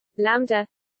lambda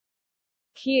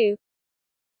Q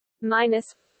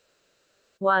minus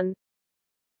 1.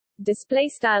 Display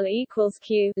style equals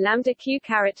Q lambda Q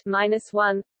caret minus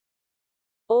 1,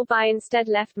 or by instead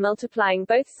left multiplying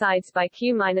both sides by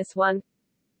Q minus 1,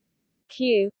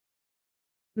 Q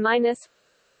minus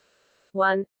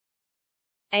 1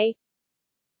 A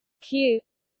Q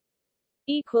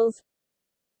equals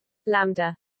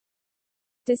lambda.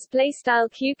 Display style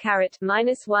Q caret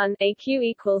minus 1 AQ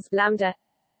equals lambda.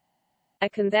 A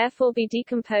can therefore be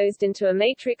decomposed into a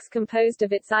matrix composed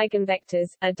of its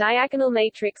eigenvectors, a diagonal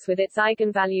matrix with its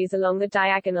eigenvalues along the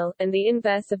diagonal, and the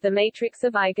inverse of the matrix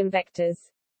of eigenvectors.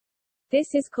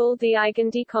 This is called the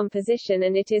eigendecomposition,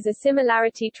 and it is a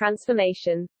similarity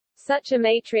transformation. Such a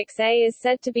matrix A is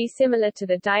said to be similar to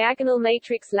the diagonal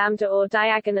matrix lambda or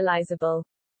diagonalizable.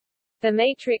 The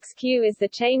matrix Q is the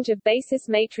change of basis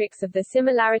matrix of the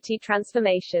similarity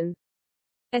transformation.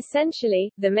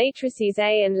 Essentially, the matrices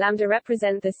A and lambda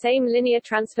represent the same linear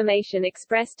transformation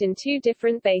expressed in two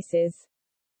different bases.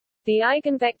 The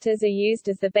eigenvectors are used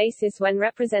as the basis when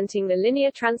representing the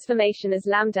linear transformation as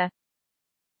lambda.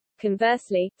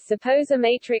 Conversely, suppose a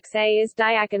matrix A is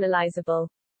diagonalizable.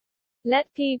 Let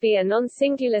P be a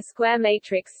non-singular square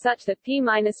matrix such that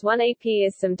P-1 AP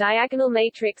is some diagonal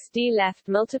matrix D left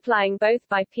multiplying both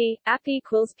by P, AP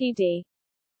equals PD.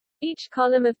 Each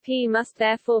column of P must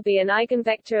therefore be an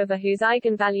eigenvector of A whose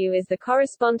eigenvalue is the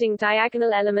corresponding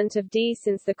diagonal element of D.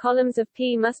 Since the columns of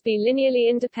P must be linearly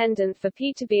independent for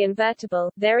P to be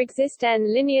invertible, there exist n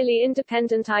linearly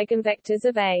independent eigenvectors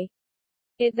of A.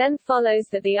 It then follows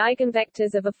that the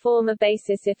eigenvectors of A form a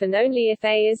basis if and only if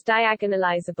A is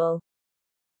diagonalizable.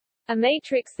 A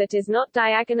matrix that is not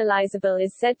diagonalizable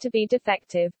is said to be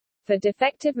defective. For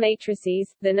defective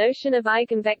matrices, the notion of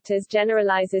eigenvectors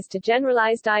generalizes to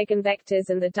generalized eigenvectors,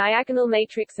 and the diagonal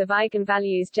matrix of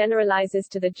eigenvalues generalizes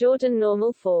to the Jordan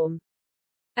normal form.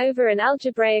 Over an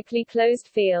algebraically closed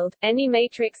field, any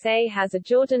matrix A has a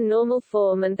Jordan normal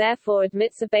form and therefore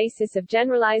admits a basis of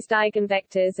generalized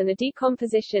eigenvectors and a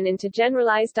decomposition into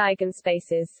generalized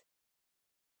eigenspaces.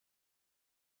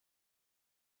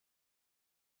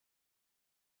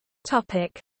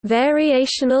 Topic: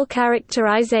 Variational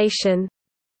characterization.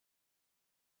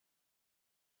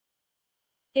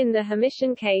 In the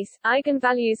Hermitian case,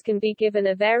 eigenvalues can be given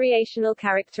a variational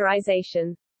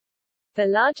characterization. The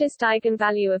largest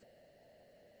eigenvalue of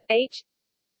h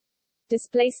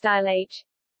 (h)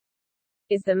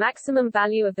 is the maximum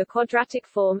value of the quadratic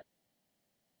form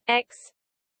x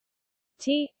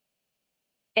t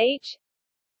h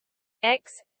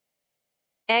x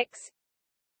x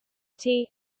t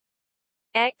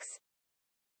x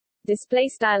display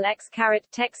style x caret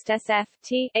text sf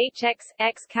t h x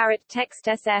x caret text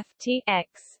sf t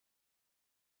x.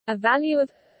 A value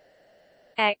of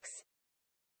x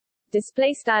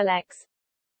display style x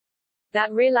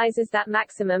that realizes that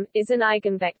maximum is an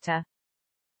eigenvector.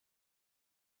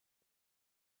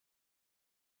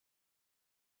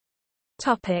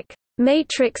 Topic: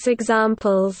 Matrix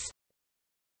examples.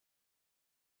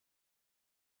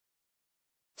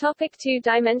 Topic: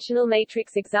 two-dimensional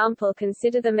matrix example.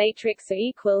 Consider the matrix A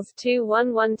equals 2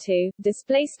 1 1 2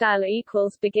 display style A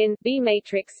equals begin B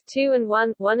matrix 2 and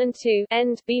 1 1 and 2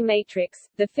 end B matrix.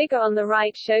 The figure on the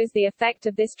right shows the effect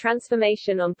of this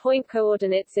transformation on point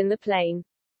coordinates in the plane.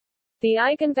 The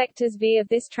eigenvectors V of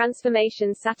this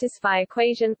transformation satisfy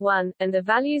equation 1, and the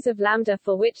values of lambda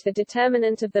for which the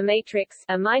determinant of the matrix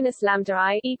A minus lambda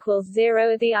I equals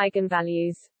 0 are the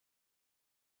eigenvalues.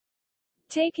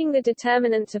 Taking the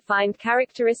determinant to find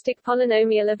characteristic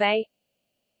polynomial of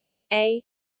A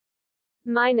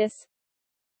minus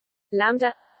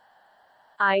lambda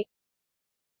I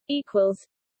equals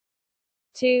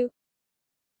 2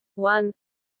 1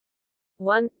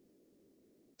 1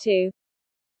 2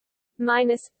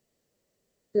 minus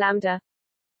lambda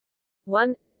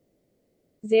 1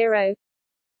 0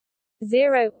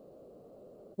 0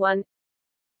 1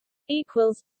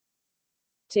 equals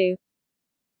 2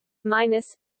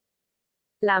 minus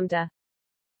lambda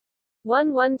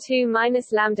 1 1 2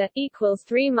 minus lambda equals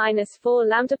 3 minus 4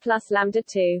 lambda plus lambda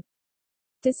 2.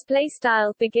 Display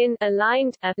style begin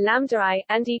aligned a lambda I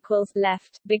and equals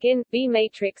left begin B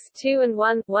matrix 2 and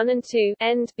 1 1 and 2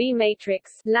 end B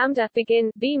matrix lambda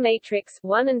begin B matrix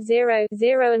 1 and 0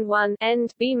 0 and 1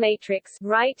 end B matrix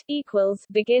right equals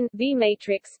begin B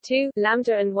matrix 2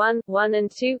 lambda and 1 1 and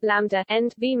 2 lambda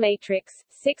end B matrix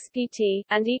 6 pt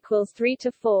and equals 3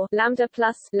 to 4 lambda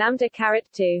plus lambda caret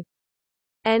 2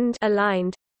 end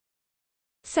aligned.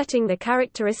 Setting the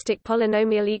characteristic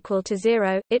polynomial equal to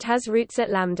 0, it has roots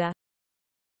at lambda.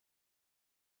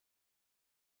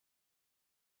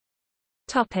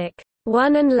 Topic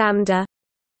 1 and lambda.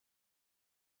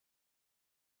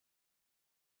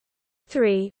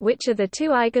 3. Which are the two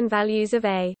eigenvalues of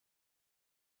A?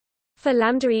 For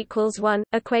lambda equals 1,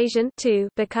 equation 2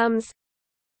 becomes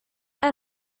A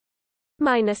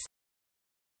minus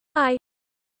I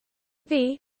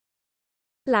V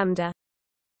lambda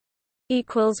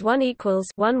equals 1 equals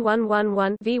 1 1 1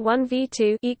 1 v1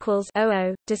 v2 equals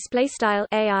 00 display style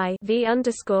ai v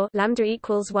underscore lambda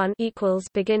equals 1 equals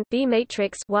begin B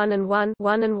matrix 1 and 1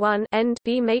 1 and 1 end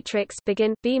B matrix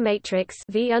begin B matrix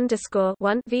v underscore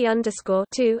 1 v underscore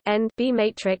 2 end B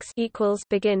matrix equals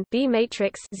begin B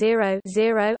matrix 0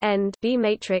 0 end B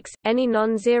matrix. Any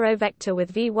non-zero vector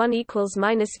with v1 equals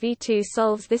minus v2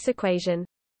 solves this equation.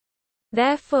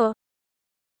 Therefore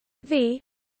v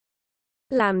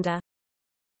lambda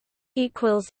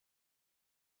equals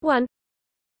 1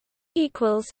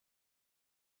 equals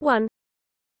 1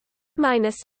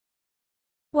 minus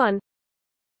 1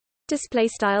 display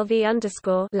style v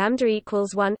underscore lambda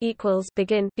equals 1 equals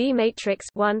begin B matrix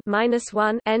 1 minus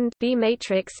 1 end B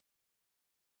matrix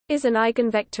is an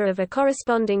eigenvector of A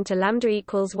corresponding to lambda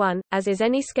equals 1, as is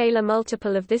any scalar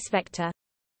multiple of this vector.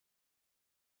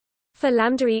 For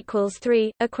lambda equals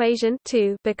 3, equation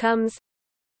 2 becomes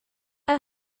A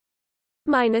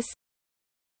minus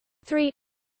 3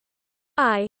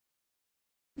 I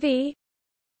V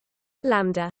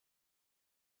lambda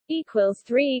equals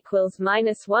 3 equals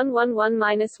minus 1 1 1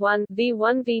 minus 1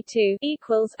 v1 v2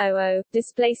 equals 00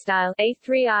 display style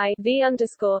a3 I v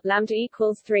underscore lambda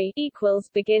equals 3 equals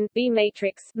begin B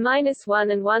matrix minus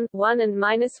 1 and 1 1 and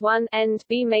minus 1 end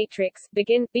B matrix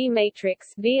begin B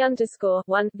matrix v underscore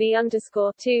 1 v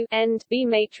underscore 2 end B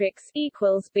matrix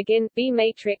equals begin B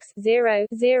matrix 0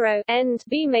 0 end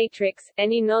B matrix.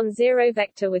 Any non-zero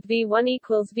vector with v1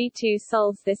 equals v2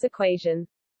 solves this equation.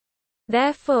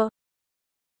 Therefore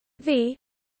v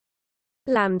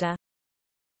lambda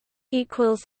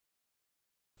equals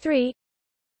 3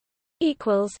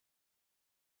 equals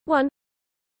 1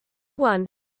 1.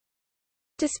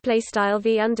 Display style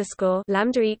v underscore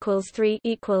lambda equals 3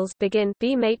 equals begin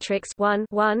B matrix 1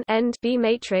 1 end B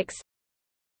matrix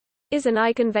is an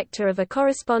eigenvector of a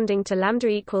corresponding to lambda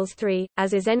equals 3,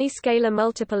 as is any scalar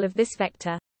multiple of this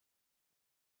vector.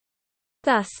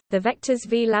 Thus, the vectors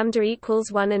v lambda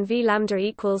equals 1 and v lambda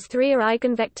equals 3 are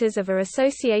eigenvectors of are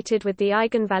associated with the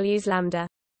eigenvalues lambda.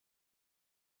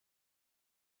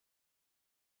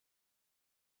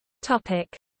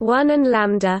 Topic 1 and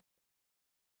lambda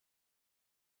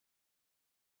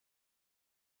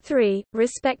 3,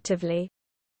 respectively.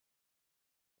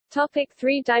 Topic: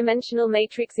 three-dimensional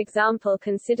matrix example.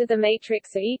 Consider the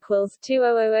matrix A equals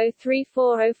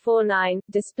 200034049.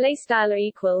 Display style A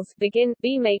equals begin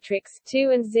B matrix 2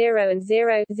 and 0 and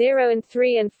 0 0 and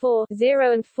 3 and 4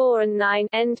 0 and 4 and 9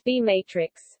 end B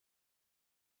matrix.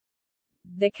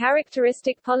 The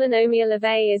characteristic polynomial of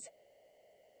A is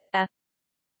A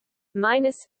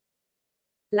minus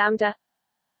lambda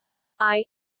I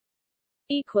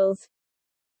equals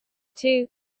 2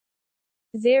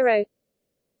 0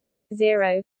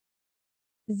 0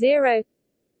 0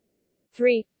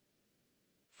 3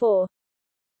 4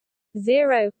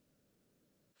 0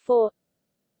 4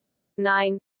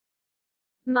 9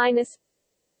 minus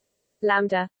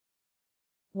lambda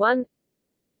 1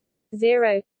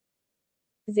 0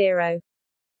 0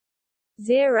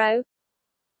 0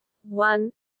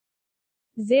 1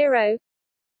 0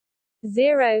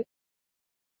 0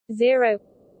 0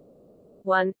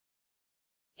 1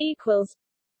 equals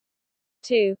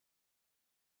 2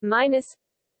 minus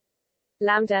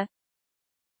lambda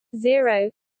 0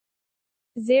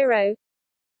 0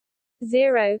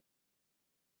 0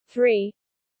 3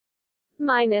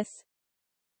 minus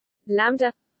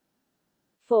lambda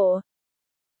 4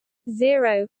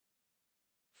 0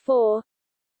 4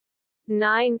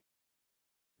 9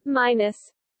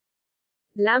 minus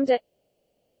lambda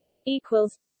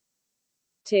equals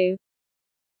 2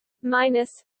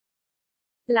 minus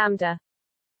lambda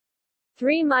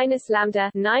 3 minus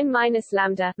lambda 9 minus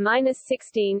lambda minus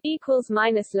 16 equals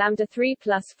minus lambda 3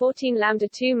 plus 14 lambda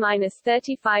 2 minus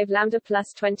 35 lambda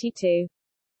plus 22.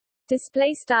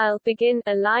 Display style begin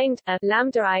aligned a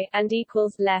lambda I and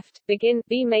equals left begin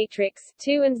B matrix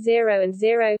 2 and 0 and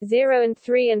 0 0 and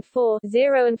 3 and 4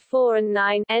 0 and 4 and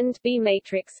 9 end B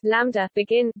matrix lambda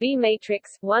begin B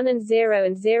matrix 1 and 0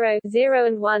 and 0 0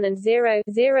 and 1 and 0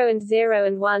 0 and 0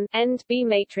 and 1 end B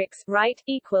matrix right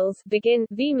equals begin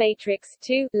V matrix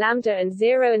 2 lambda and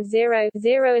 0 and 0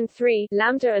 0 and 3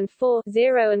 lambda and 4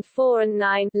 0 and 4 and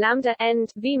 9 lambda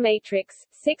end V matrix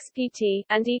 6 pt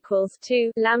and equals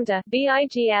 2 lambda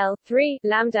BIGL 3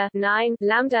 lambda 9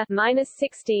 lambda minus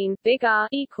 16 big R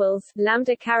equals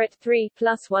lambda caret 3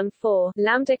 plus 1 4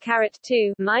 lambda caret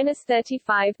 2 minus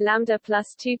 35 lambda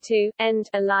plus 2 2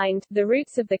 end aligned. The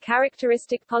roots of the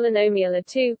characteristic polynomial are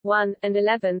 2, 1, and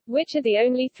 11, which are the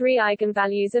only three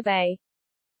eigenvalues of A.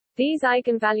 These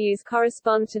eigenvalues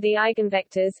correspond to the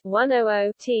eigenvectors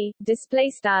 100 t display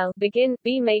style begin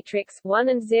B matrix 1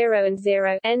 and 0 and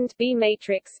 0 end B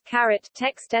matrix caret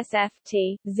text sf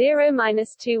t 0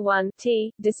 minus 2 1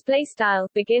 t display style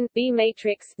begin B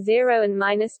matrix 0 and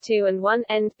minus 2 and 1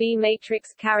 end B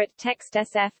matrix caret text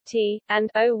sf t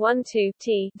and 0 1 2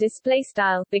 t display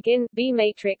style begin B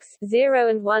matrix 0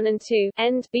 and 1 and 2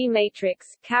 end B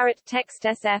matrix caret text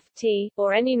sf t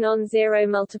or any non-zero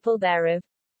multiple thereof.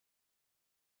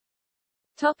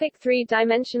 Topic: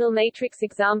 three-dimensional matrix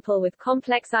example with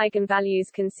complex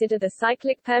eigenvalues. Consider the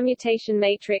cyclic permutation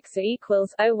matrix A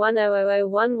equals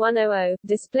 010001100.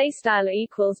 Display style A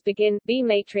equals begin B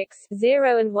matrix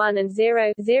 0 and 1 and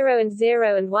 0 0 and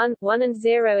 0 and 1 1 and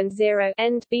 0 and 0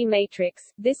 end B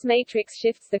matrix. This matrix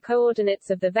shifts the coordinates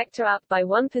of the vector up by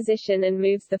one position and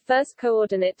moves the first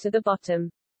coordinate to the bottom.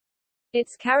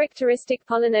 Its characteristic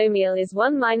polynomial is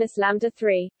 1 minus lambda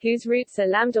 3, whose roots are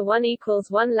lambda 1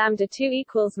 equals 1 lambda 2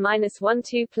 equals minus 1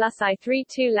 2 plus I 3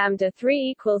 2 lambda 3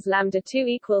 equals lambda 2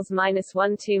 equals minus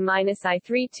 1 2 minus I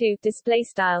 3 2. Display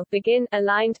style begin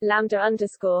aligned lambda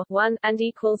underscore 1 and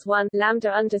equals 1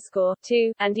 lambda underscore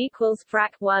 2 and equals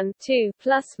frac 1 2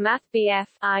 plus math BF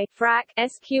I frac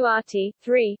sqrt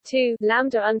 3 2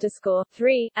 lambda underscore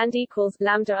 3 and equals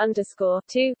lambda underscore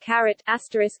 2 caret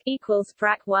asterisk equals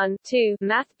frac 1 2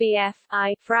 math BF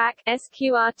I frac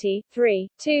sqrt 3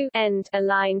 2 end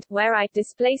aligned where I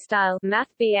display style math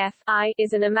BF I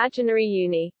is an imaginary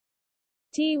uni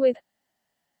T with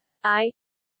I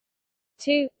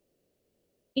 2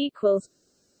 equals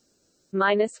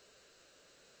minus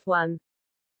 1.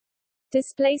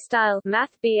 Display style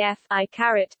math BF I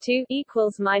caret 2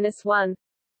 equals minus 1.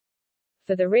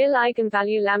 For the real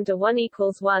eigenvalue lambda 1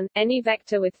 equals 1, any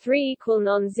vector with 3 equal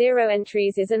non-zero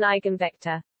entries is an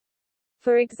eigenvector.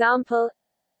 For example,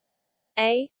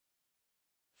 a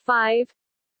 5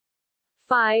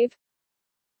 5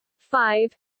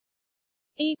 5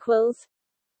 equals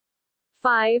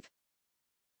 5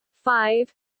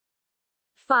 5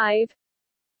 5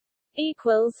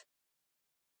 equals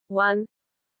 1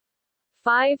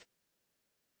 5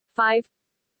 5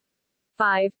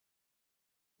 5.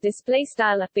 Display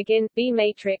style begin B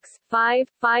matrix 5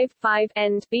 5 5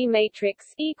 end B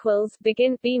matrix equals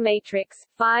begin B matrix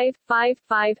 5 5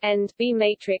 5 end B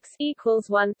matrix equals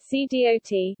 1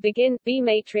 CDOT begin B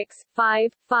matrix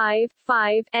 5 5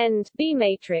 5 end B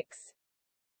matrix.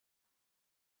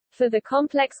 For the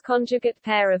complex conjugate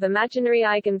pair of imaginary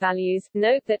eigenvalues,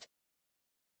 note that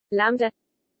lambda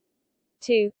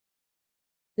 2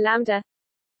 lambda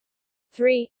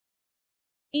 3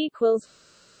 equals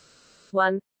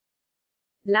 1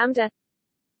 lambda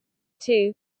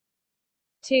 2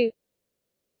 2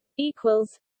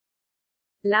 equals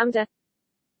lambda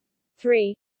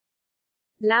 3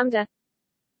 lambda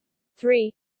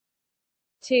 3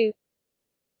 2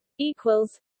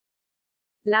 equals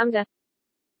lambda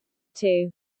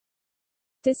 2.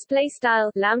 Display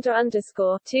style lambda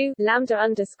underscore 2 lambda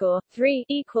underscore 3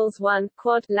 equals 1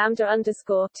 quad lambda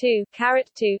underscore 2 caret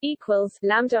 2 equals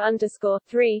lambda underscore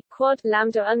 3 quad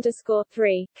lambda underscore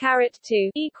 3 caret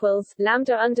 2 equals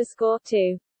lambda underscore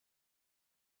 2.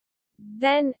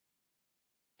 Then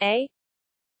a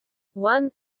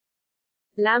 1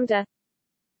 lambda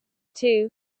 2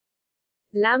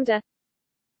 lambda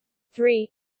 3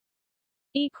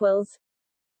 equals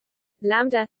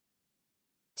lambda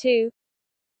 2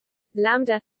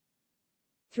 lambda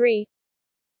 3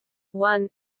 1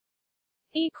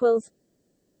 equals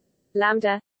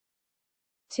lambda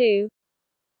 2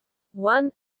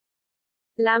 1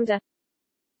 lambda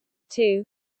 2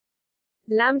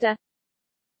 lambda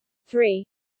 3.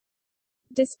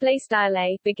 Display style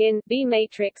a begin B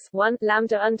matrix 1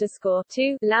 lambda underscore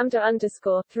 2 lambda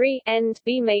underscore 3 end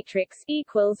B matrix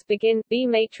equals begin B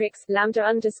matrix lambda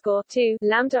underscore 2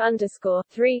 lambda underscore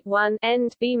 3 1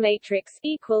 end B matrix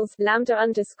equals lambda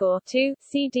underscore 2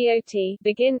 CDOT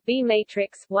begin B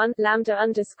matrix 1 lambda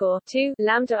underscore 2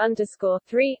 lambda underscore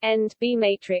 3 end B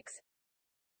matrix.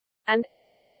 And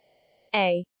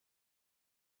a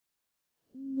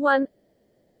 1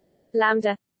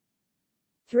 lambda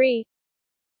 3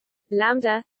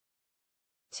 lambda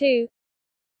 2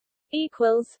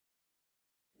 equals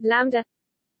lambda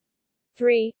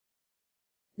 3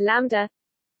 lambda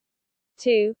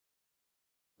 2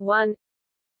 1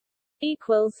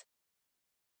 equals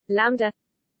lambda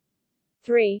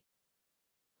 3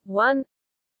 1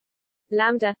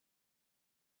 lambda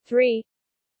 3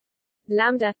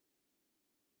 lambda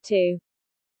 2.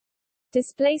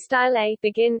 Display style a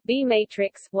begin B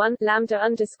matrix 1 lambda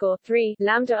underscore 3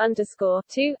 lambda underscore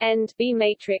 2 end B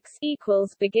matrix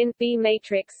equals begin B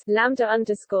matrix lambda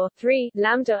underscore 3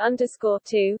 lambda underscore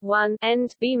 2 1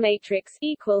 end B matrix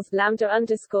equals lambda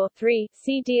underscore 3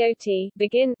 CDOT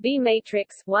begin B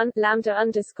matrix 1 lambda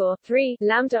underscore 3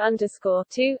 lambda underscore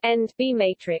 2 end B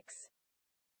matrix.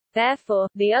 Therefore,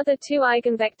 the other two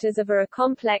eigenvectors of a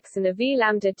complex and a V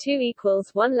lambda 2 equals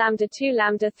 1 lambda 2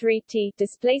 lambda 3 t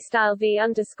display style V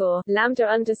underscore lambda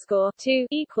underscore 2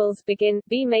 equals begin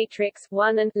B matrix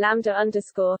 1 and lambda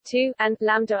underscore 2 and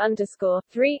lambda underscore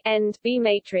 3 end B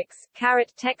matrix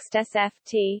caret text SF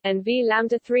t and V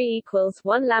lambda 3 equals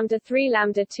 1 lambda 3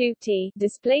 lambda 2 t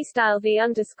display style V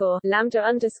underscore lambda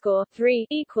underscore 3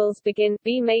 equals begin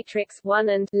B matrix 1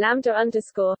 and lambda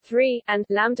underscore 3 and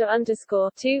lambda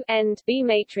underscore 2 end B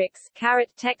matrix caret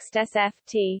text SF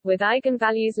t with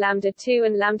eigenvalues lambda 2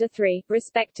 and lambda 3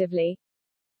 respectively.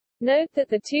 Note that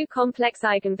the two complex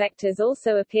eigenvectors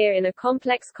also appear in a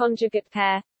complex conjugate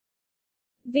pair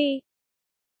V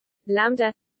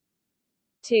lambda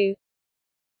 2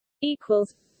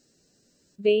 equals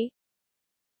V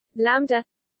lambda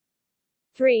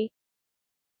 3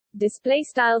 display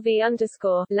style V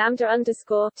underscore lambda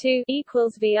underscore 2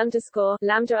 equals V underscore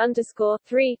lambda underscore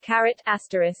 3 caret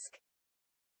asterisk.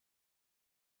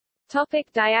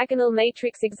 Topic diagonal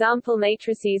matrix. Example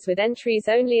matrices with entries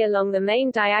only along the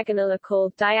main diagonal are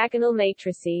called diagonal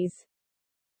matrices.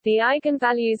 The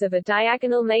eigenvalues of a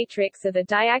diagonal matrix are the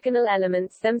diagonal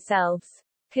elements themselves.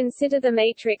 Consider the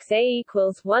matrix A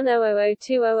equals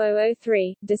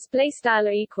 1,000,2,000,3. Display style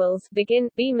equals begin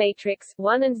B matrix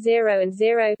 1 and 0 and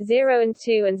 0, 0 and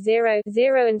 2 and 0,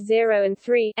 0 and 0 and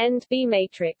 3 end B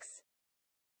matrix.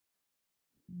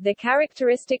 The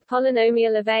characteristic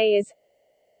polynomial of A is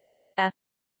a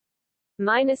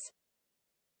minus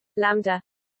lambda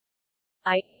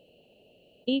I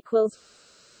equals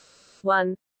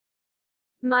 1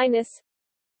 minus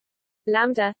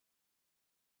lambda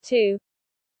 2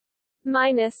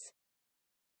 minus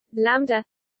lambda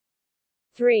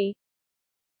 3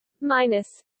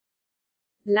 minus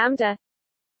lambda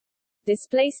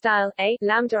display style a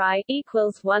lambda I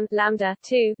equals 1 lambda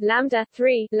 2 lambda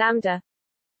 3 lambda,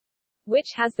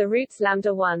 which has the roots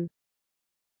lambda 1.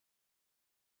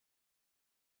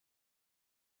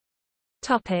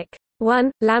 Topic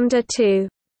 1 lambda 2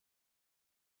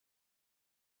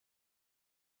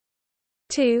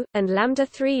 2 and lambda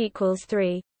 3 equals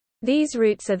 3. These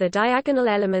roots are the diagonal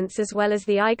elements as well as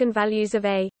the eigenvalues of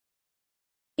A.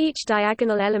 Each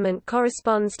diagonal element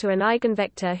corresponds to an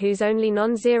eigenvector whose only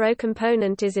non-zero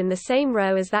component is in the same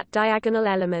row as that diagonal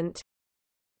element.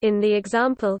 In the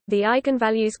example, the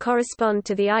eigenvalues correspond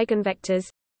to the eigenvectors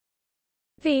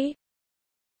v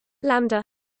lambda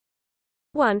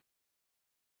 1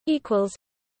 equals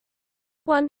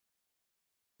 1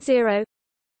 0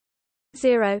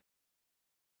 0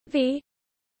 v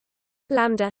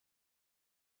lambda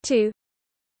 2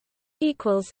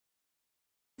 equals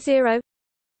 0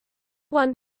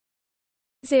 1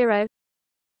 0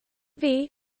 v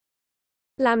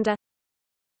lambda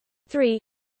 3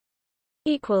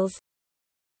 equals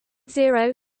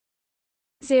 0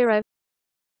 0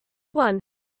 1.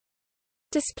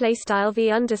 Display style v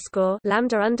underscore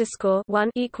lambda underscore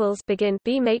 1 equals begin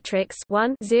b matrix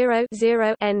 1 0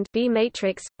 0 end b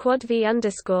matrix quad v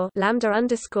underscore lambda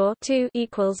underscore 2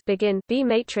 equals begin b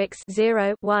matrix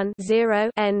 0 1 0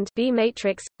 end b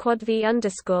matrix quad v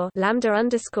underscore lambda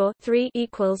underscore 3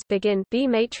 equals begin b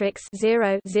matrix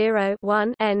 0 0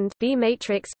 1 end b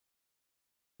matrix,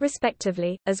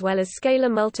 respectively, as well as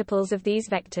scalar multiples of these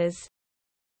vectors.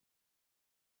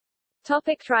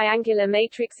 Topic triangular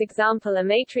matrix example. A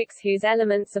matrix whose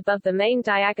elements above the main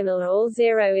diagonal are all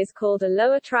zero is called a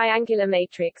lower triangular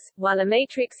matrix, while a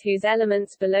matrix whose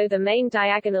elements below the main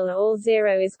diagonal are all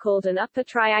zero is called an upper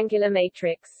triangular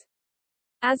matrix.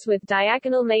 As with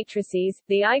diagonal matrices,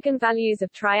 the eigenvalues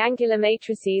of triangular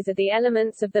matrices are the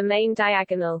elements of the main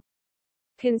diagonal.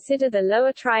 Consider the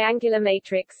lower triangular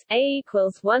matrix, A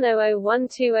equals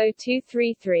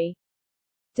 100120233.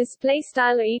 Display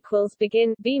style equals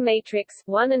begin b matrix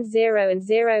 1 and 0 and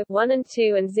 0 1 and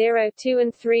 2 and 0 2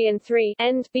 and 3 and 3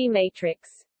 end b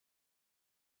matrix.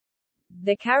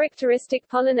 The characteristic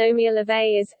polynomial of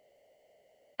A is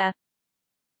a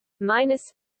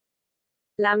minus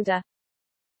lambda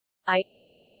I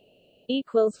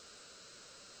equals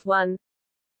 1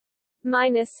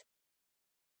 minus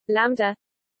lambda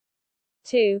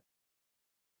 2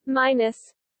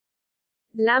 minus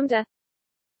lambda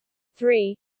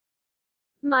 3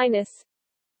 minus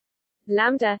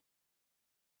lambda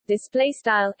display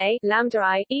style a lambda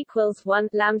I equals 1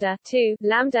 lambda 2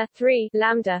 lambda 3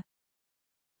 lambda,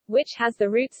 which has the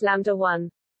roots lambda 1.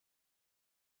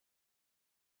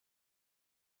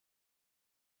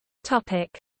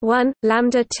 Topic 1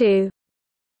 lambda 2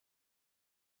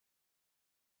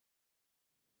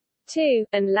 2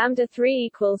 and lambda 3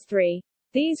 equals 3.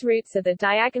 These roots are the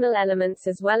diagonal elements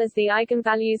as well as the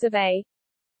eigenvalues of A.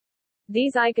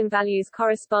 These eigenvalues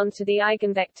correspond to the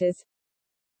eigenvectors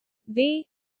v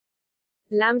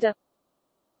lambda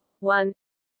 1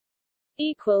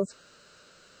 equals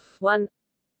 1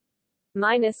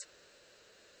 minus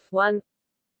 1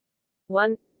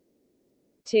 1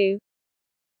 2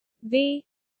 v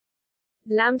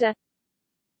lambda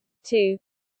 2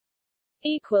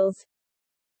 equals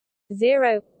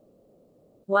 0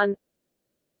 1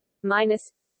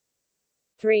 minus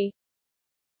 3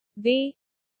 v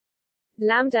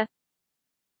lambda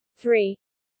 3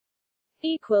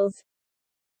 equals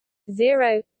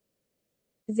 0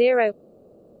 0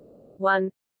 1.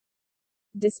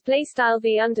 Display style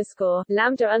v underscore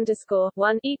lambda underscore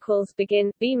 1 equals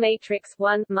begin b matrix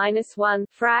 1 minus 1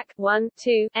 frac 1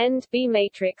 2 end b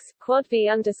matrix quad v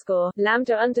underscore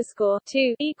lambda underscore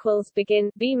 2 equals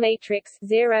begin b matrix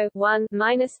 0 1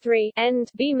 minus 3 end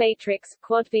b matrix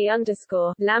quad v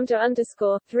underscore lambda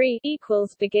underscore 3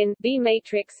 equals begin b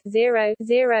matrix 0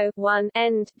 0 1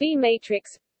 end b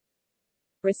matrix,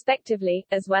 respectively,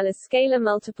 as well as scalar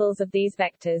multiples of these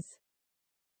vectors.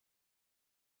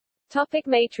 Topic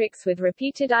matrix with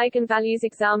repeated eigenvalues.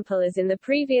 Example. As in the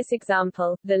previous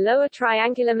example, the lower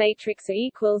triangular matrix A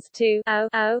equals 2 0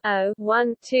 0 0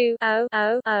 1 2 0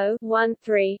 0 0 1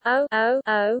 3 0 0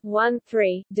 0 1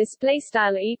 3. Display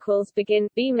style equals begin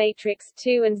b matrix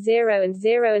 2 and 0 and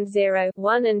 0 and 0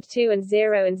 1 and 2 and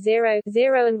 0 and 0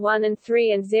 0 and 1 and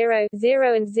 3 and 0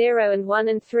 0 and 0 and 1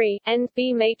 and 3 end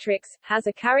b matrix has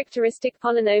a characteristic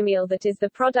polynomial that is the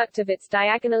product of its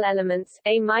diagonal elements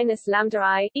A minus lambda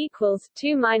I equals equals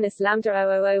 2 minus lambda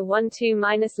 00012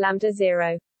 minus lambda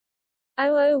 0.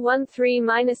 0013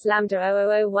 minus lambda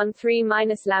 00013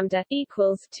 minus lambda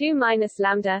equals 2 minus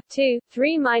lambda 2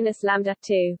 3 minus lambda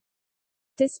 2.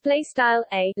 Display style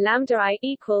a lambda I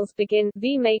equals begin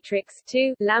v matrix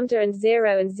 2 lambda and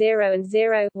 0 and 0 and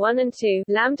 0 1 and 2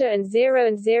 lambda and 0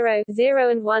 and 0 0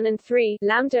 and 1 and 3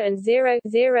 lambda and 0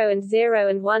 0 and 0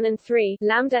 and 1 and 3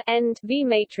 lambda end v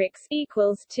matrix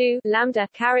equals 2 lambda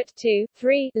caret 2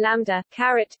 3 lambda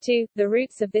caret 2. The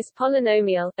roots of this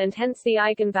polynomial, and hence the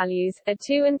eigenvalues, are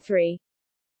 2 and 3.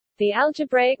 The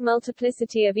algebraic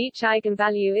multiplicity of each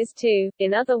eigenvalue is 2,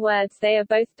 in other words they are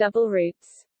both double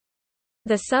roots.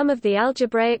 The sum of the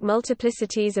algebraic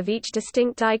multiplicities of each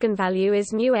distinct eigenvalue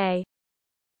is μa.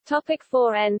 Topic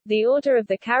 4n. The order of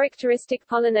the characteristic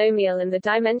polynomial and the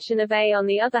dimension of A. On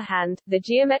the other hand, the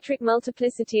geometric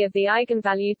multiplicity of the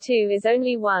eigenvalue 2 is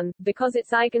only 1, because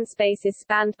its eigenspace is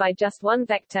spanned by just one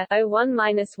vector,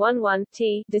 01-11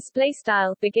 t. Display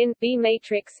style begin B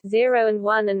matrix 0 and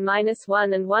 1 and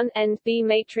 -1 and 1 end B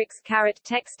matrix caret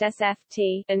text sf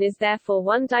t, and is therefore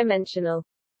one-dimensional.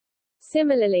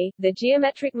 Similarly, the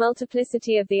geometric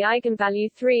multiplicity of the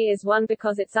eigenvalue 3 is 1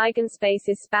 because its eigenspace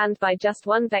is spanned by just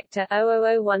one vector,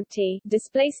 0001 t.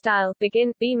 Display style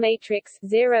begin B matrix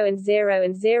 0 and 0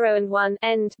 and 0 and 1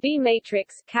 end B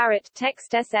matrix caret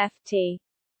text sf t.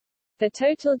 The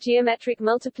total geometric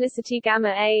multiplicity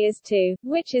gamma A is 2,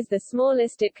 which is the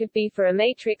smallest it could be for a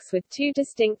matrix with two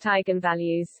distinct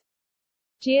eigenvalues.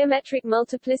 Geometric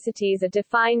multiplicities are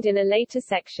defined in a later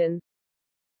section.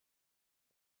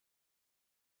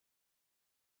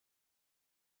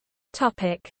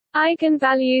 Topic: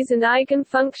 Eigenvalues and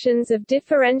eigenfunctions of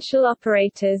differential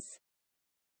operators.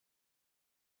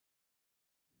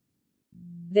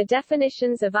 The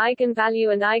definitions of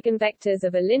eigenvalue and eigenvectors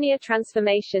of a linear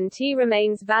transformation T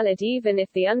remains valid even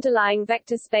if the underlying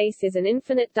vector space is an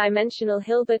infinite-dimensional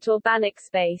Hilbert or Banach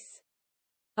space.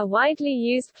 A widely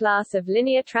used class of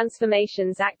linear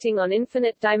transformations acting on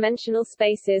infinite-dimensional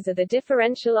spaces are the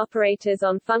differential operators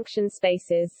on function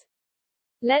spaces.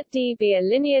 Let D be a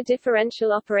linear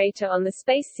differential operator on the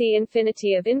space C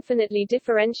infinity of infinitely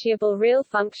differentiable real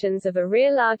functions of a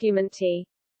real argument T.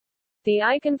 The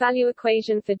eigenvalue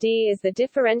equation for D is the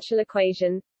differential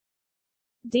equation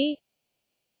D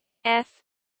F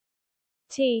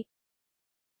T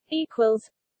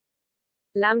equals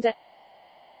lambda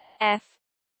F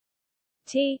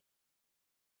T.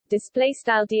 Display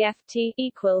style dft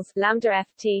equals lambda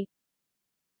ft.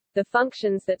 The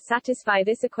functions that satisfy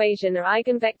this equation are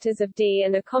eigenvectors of D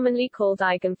and are commonly called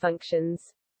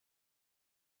eigenfunctions.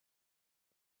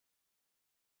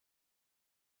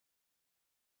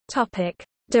 Topic: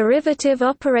 Derivative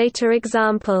operator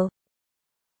example.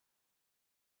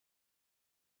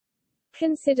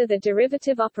 Consider the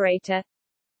derivative operator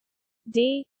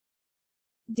d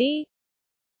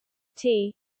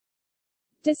t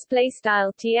display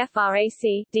style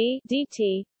tfrac d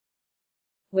dt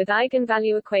with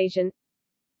eigenvalue equation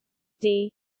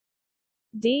d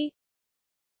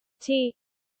t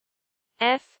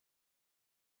f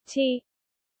t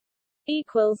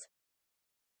equals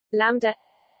lambda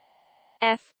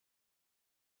f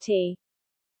t.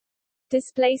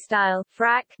 Display style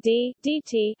frac d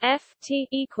dt f t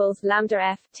equals lambda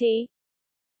f t.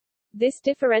 This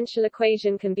differential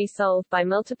equation can be solved by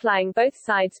multiplying both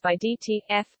sides by dt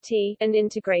f t and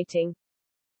integrating.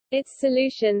 Its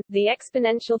solution, the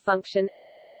exponential function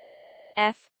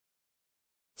f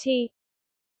t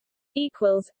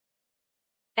equals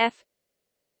f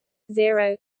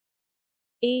 0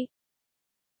 e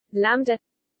lambda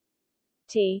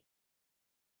t.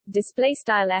 Display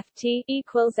style f t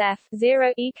equals f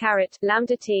 0 e caret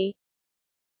lambda t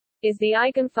is the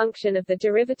eigenfunction of the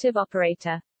derivative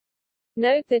operator.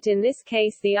 Note that in this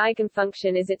case the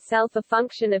eigenfunction is itself a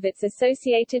function of its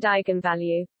associated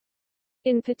eigenvalue.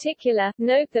 In particular,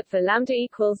 note that for lambda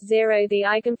equals 0 the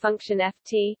eigenfunction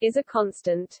ft is a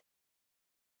constant.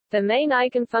 The main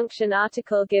eigenfunction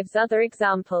article gives other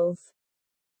examples.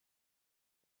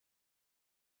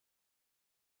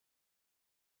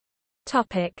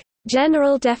 Topic: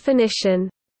 General definition.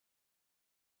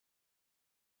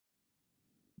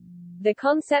 The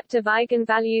concept of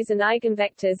eigenvalues and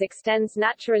eigenvectors extends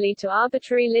naturally to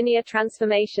arbitrary linear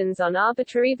transformations on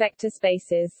arbitrary vector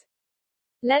spaces.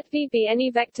 Let V be any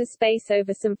vector space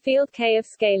over some field K of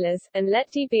scalars, and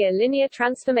let D be a linear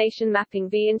transformation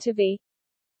mapping V into V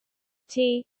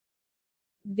T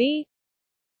V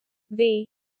V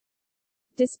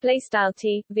display style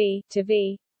T V to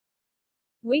V.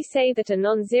 We say that a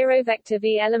non-zero vector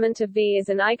V element of V is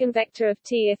an eigenvector of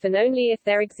T if and only if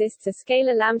there exists a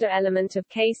scalar lambda element of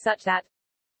K such that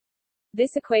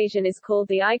this equation is called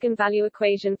the eigenvalue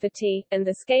equation for T, and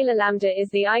the scalar lambda is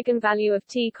the eigenvalue of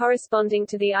T corresponding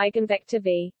to the eigenvector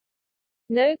V.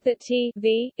 Note that T,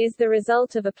 V, is the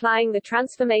result of applying the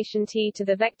transformation T to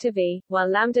the vector V, while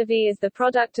lambda V is the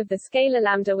product of the scalar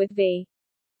lambda with V.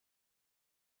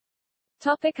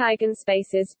 Topic: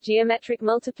 Eigenspaces, geometric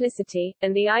multiplicity,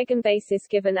 and the eigenbasis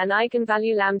given an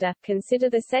eigenvalue lambda. Consider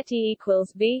the set E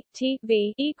equals V, T,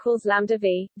 V equals lambda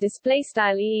V, display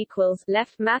style E equals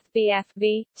left math BF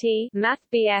V, T, math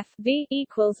BF V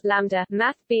equals lambda,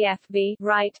 math BF V,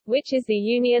 right, which is the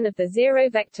union of the zero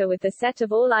vector with the set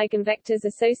of all eigenvectors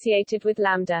associated with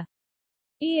lambda.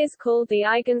 E is called the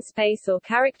eigenspace or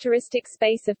characteristic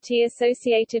space of T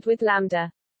associated with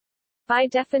lambda. By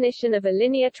definition of a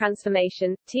linear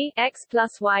transformation, T x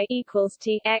plus y equals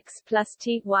T x plus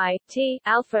T y, T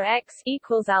alpha x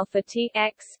equals alpha T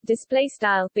x, display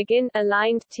style begin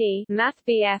aligned T math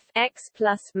BF x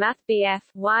plus math BF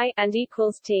y and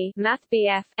equals T math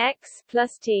BF x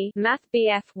plus T math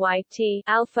BF y T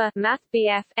alpha math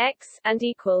BF x and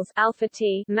equals alpha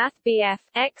T math BF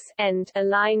x end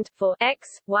aligned for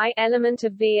x y element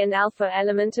of V and alpha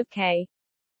element of K.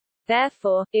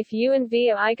 Therefore, if U and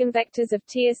V are eigenvectors of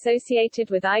T associated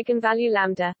with eigenvalue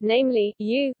lambda, namely,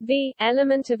 U, V,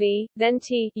 element of E, then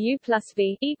T, U plus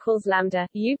V, equals lambda,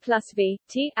 U plus V,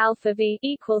 T, alpha V,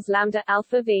 equals lambda,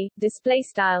 alpha V, display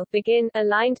style, begin,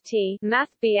 aligned T,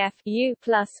 math BF, U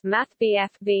plus, math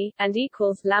BF, V, and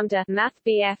equals lambda, math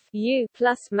BF, U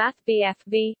plus, math BF,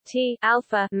 V, T,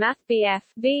 alpha, math BF,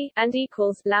 V, and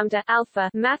equals lambda, alpha,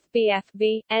 math BF,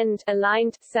 V, end,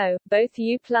 aligned, so, both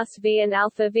U plus V and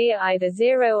alpha V are either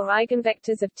zero or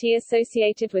eigenvectors of T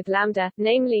associated with lambda,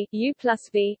 namely, U plus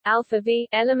V, alpha V,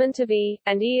 element of E,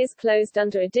 and E is closed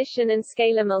under addition and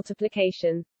scalar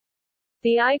multiplication.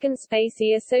 The eigenspace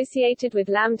E associated with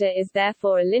lambda is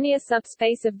therefore a linear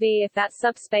subspace of V if that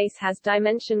subspace has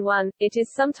dimension 1. It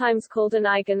is sometimes called an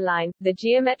eigenline. The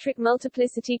geometric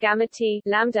multiplicity gamma T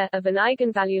lambda of an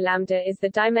eigenvalue lambda is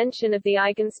the dimension of the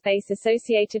eigenspace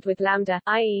associated with lambda,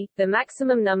 i.e., the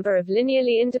maximum number of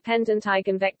linearly independent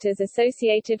eigenvectors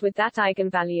associated with that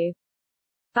eigenvalue.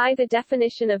 By the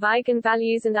definition of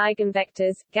eigenvalues and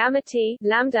eigenvectors, gamma T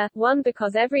lambda 1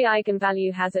 because every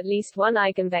eigenvalue has at least one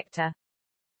eigenvector.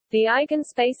 The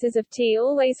eigenspaces of T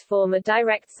always form a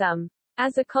direct sum.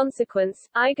 As a consequence,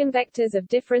 eigenvectors of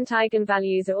different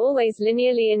eigenvalues are always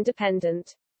linearly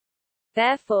independent.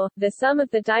 Therefore, the sum of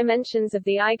the dimensions of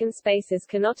the eigenspaces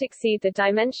cannot exceed the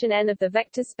dimension n of the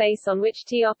vector space on which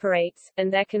T operates,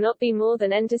 and there cannot be more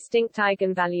than n distinct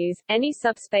eigenvalues. Any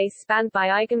subspace spanned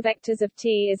by eigenvectors of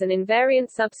T is an invariant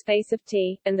subspace of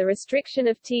T, and the restriction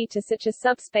of T to such a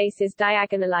subspace is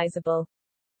diagonalizable.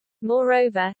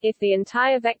 Moreover, if the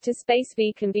entire vector space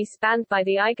V can be spanned by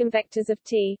the eigenvectors of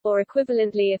T, or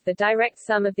equivalently if the direct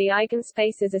sum of the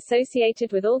eigenspaces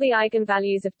associated with all the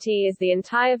eigenvalues of T is the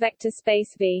entire vector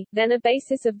space V, then a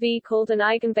basis of V called an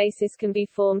eigenbasis can be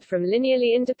formed from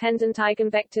linearly independent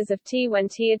eigenvectors of T when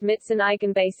T admits an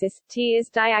eigenbasis. T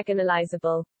is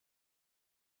diagonalizable.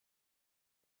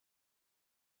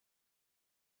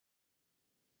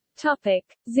 Topic: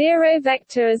 Zero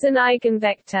vector as an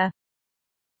eigenvector.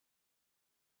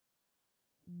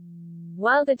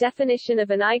 While the definition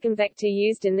of an eigenvector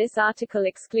used in this article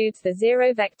excludes the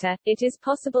zero vector, it is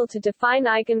possible to define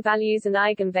eigenvalues and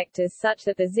eigenvectors such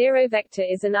that the zero vector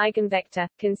is an eigenvector.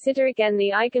 Consider again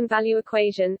the eigenvalue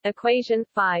equation, equation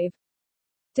 5.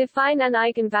 Define an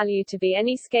eigenvalue to be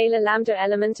any scalar lambda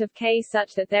element of K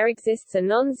such that there exists a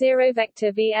non-zero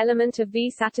vector V element of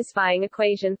V satisfying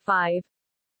equation 5.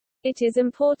 It is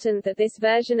important that this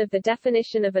version of the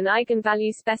definition of an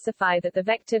eigenvalue specify that the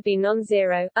vector be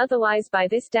non-zero, otherwise by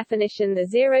this definition the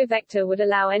zero vector would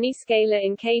allow any scalar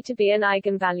in K to be an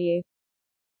eigenvalue.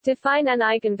 Define an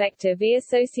eigenvector V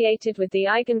associated with the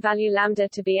eigenvalue lambda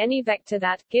to be any vector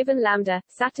that, given lambda,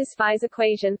 satisfies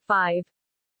equation 5.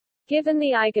 Given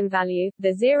the eigenvalue,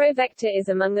 the zero vector is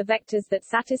among the vectors that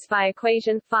satisfy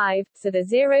equation 5, so the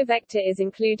zero vector is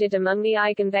included among the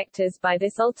eigenvectors by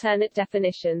this alternate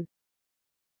definition.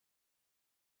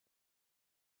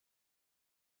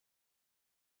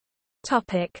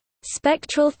 Topic: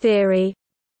 Spectral theory.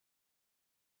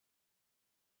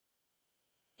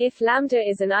 If lambda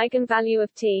is an eigenvalue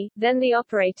of T, then the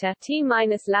operator T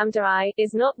minus lambda I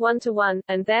is not one-to-one,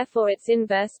 and therefore its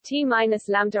inverse T minus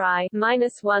lambda I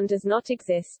minus 1 does not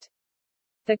exist.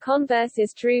 The converse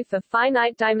is true for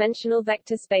finite-dimensional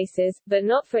vector spaces, but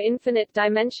not for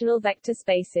infinite-dimensional vector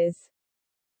spaces.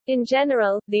 In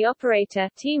general, the operator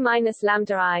T minus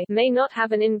lambda I may not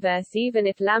have an inverse even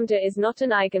if lambda is not an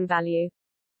eigenvalue.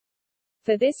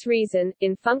 For this reason,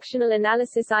 in functional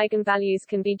analysis eigenvalues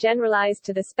can be generalized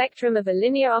to the spectrum of a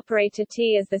linear operator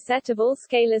T as the set of all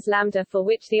scalars lambda for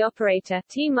which the operator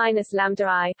T minus lambda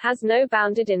I has no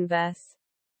bounded inverse.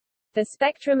 The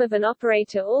spectrum of an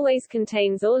operator always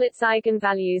contains all its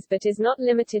eigenvalues but is not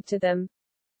limited to them.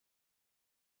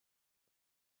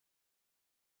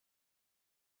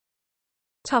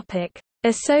 Topic: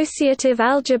 Associative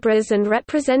algebras and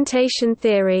representation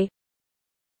theory.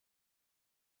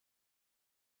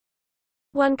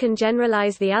 One can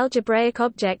generalize the algebraic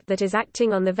object that is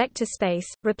acting on the vector space,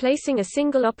 replacing a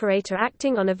single operator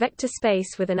acting on a vector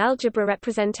space with an algebra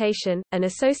representation, an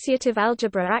associative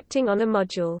algebra acting on a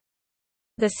module.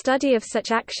 The study of such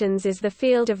actions is the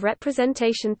field of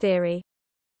representation theory.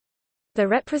 The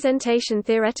representation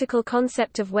theoretical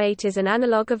concept of weight is an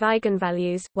analog of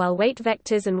eigenvalues, while weight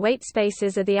vectors and weight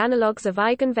spaces are the analogues of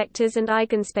eigenvectors and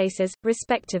eigenspaces,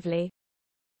 respectively.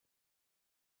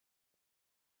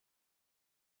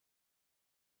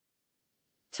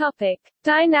 Topic: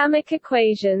 Dynamic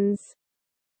equations.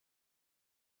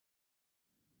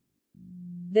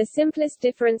 The simplest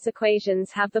difference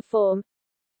equations have the form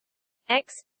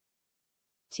x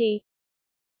t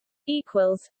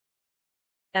equals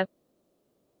a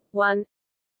 1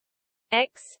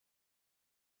 x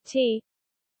t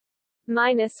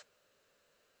minus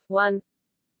 1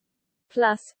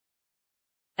 plus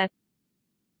a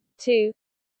 2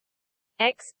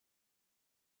 x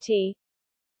t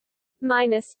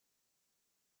minus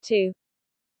 2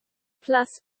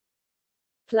 plus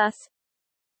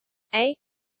a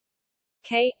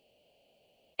k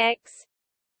x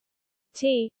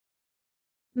t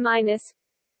minus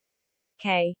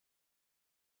k.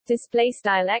 Display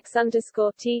style x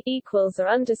underscore t equals or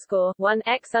underscore 1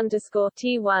 x underscore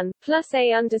t 1 plus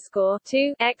a underscore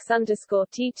 2 x underscore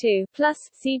t 2 plus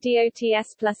c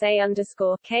dots plus a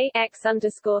underscore k x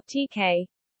underscore t k.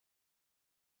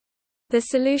 The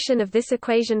solution of this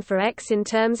equation for x in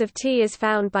terms of t is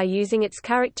found by using its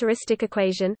characteristic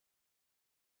equation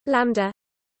lambda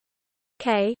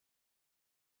k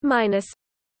minus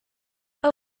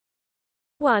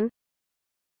 1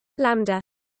 lambda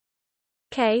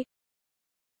k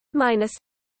minus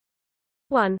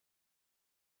 1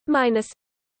 minus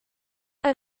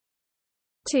a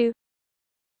 2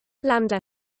 lambda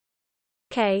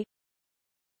k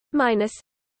minus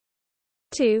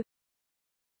 2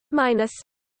 minus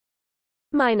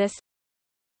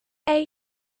a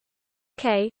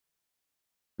k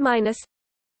minus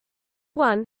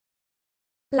 1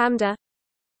 lambda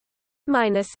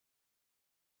minus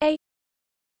a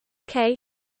k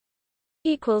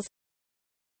equals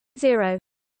 0.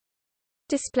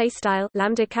 Display style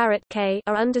lambda caret k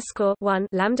or underscore 1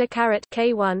 lambda caret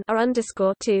k 1 or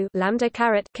underscore 2 lambda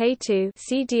caret k 2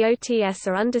 c dots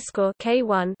or underscore k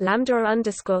 1 lambda or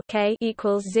underscore k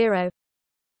equals 0,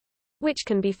 which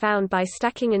can be found by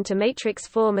stacking into matrix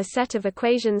form a set of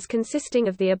equations consisting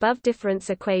of the above difference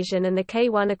equation and the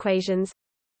k1 equations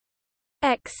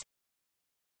x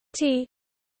t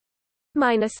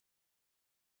minus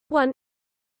 1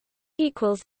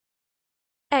 equals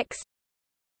x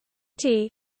t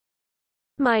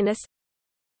minus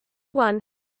 1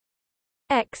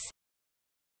 x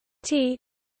t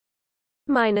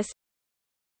minus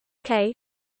k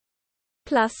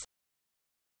plus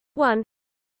 1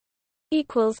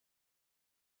 equals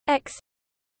x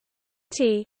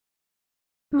t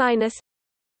minus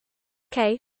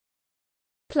k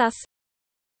plus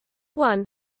 1.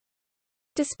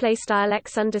 Display style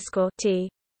x underscore t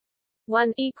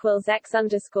 1 equals x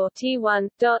underscore t 1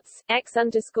 dots x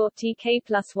underscore t k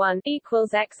plus 1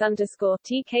 equals x underscore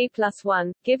t k plus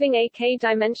 1, giving a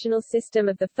k-dimensional system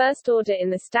of the first order in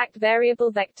the stacked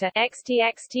variable vector x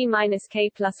t minus k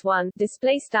plus 1.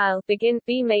 Display style begin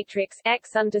b matrix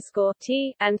x underscore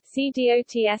t and c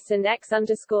dots and x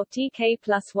underscore t k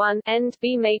plus 1 end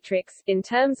b matrix in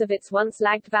terms of its once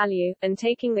lagged value, and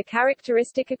taking the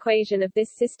characteristic equation of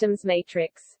this system's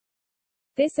matrix.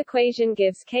 This equation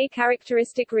gives k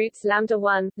characteristic roots lambda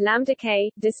 1, lambda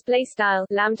k, display style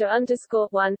lambda underscore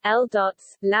 1, l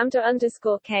dots, lambda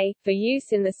underscore k, for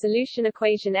use in the solution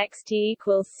equation xt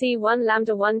equals c1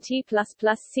 lambda 1 t plus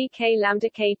ck lambda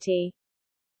kt.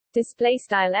 Display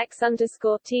style x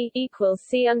underscore t equals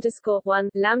c underscore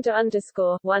 1 lambda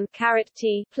underscore 1 caret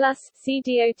t plus c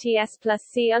dots plus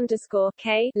c underscore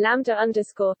k lambda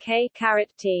underscore k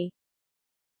caret t.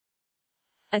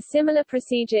 A similar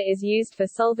procedure is used for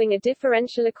solving a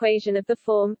differential equation of the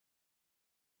form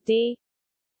d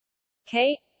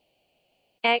k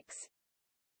x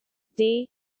d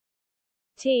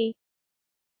t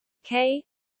k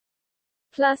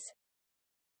plus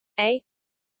a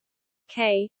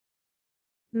k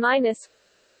minus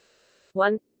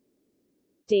 1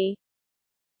 d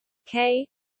k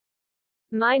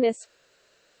minus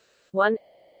 1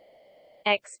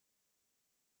 x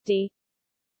d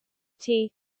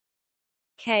t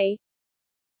k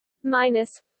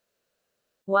minus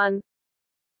 1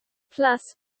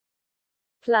 plus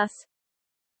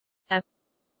a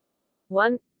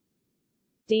 1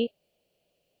 d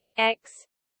x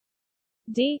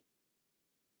d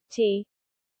t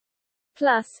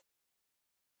plus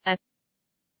a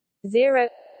 0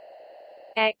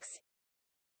 x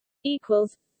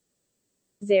equals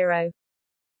 0.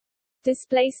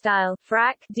 Display style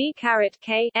frac d caret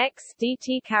k x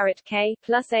dt caret k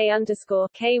plus a underscore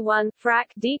k1 frac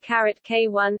d caret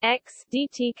k1 x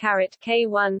dt caret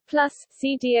k1 plus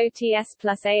c dots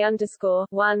plus a underscore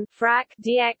 1 frac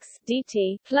dx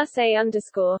dt plus a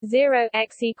underscore 0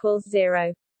 x equals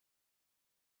 0.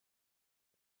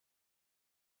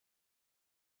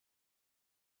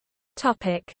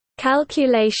 Topic: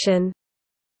 Calculation.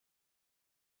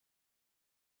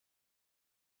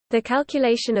 The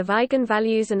calculation of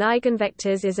eigenvalues and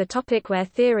eigenvectors is a topic where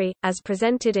theory, as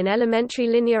presented in elementary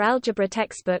linear algebra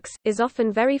textbooks, is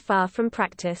often very far from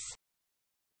practice.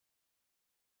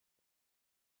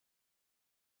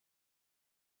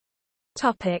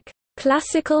 Topic: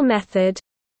 Classical method.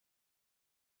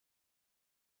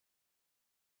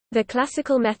 The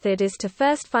classical method is to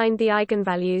first find the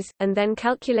eigenvalues, and then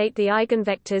calculate the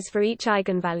eigenvectors for each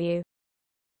eigenvalue.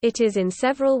 It is in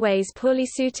several ways poorly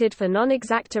suited for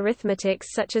non-exact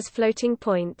arithmetics such as floating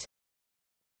point.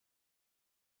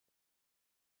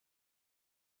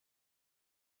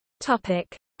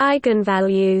 Topic: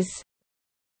 Eigenvalues.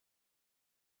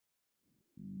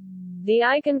 The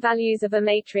eigenvalues of a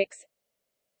matrix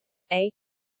A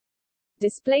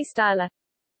display style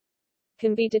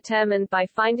can be determined by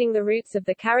finding the roots of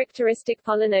the characteristic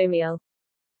polynomial.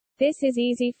 This is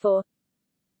easy for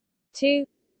 2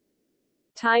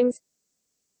 times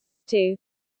 2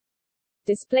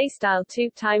 display style 2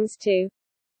 times 2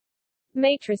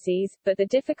 matrices, but the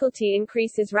difficulty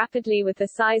increases rapidly with the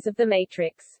size of the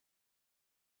matrix.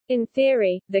 In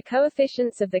theory, the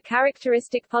coefficients of the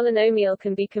characteristic polynomial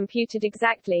can be computed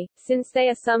exactly, since they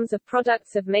are sums of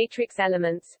products of matrix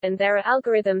elements, and there are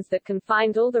algorithms that can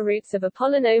find all the roots of a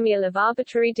polynomial of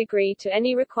arbitrary degree to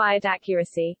any required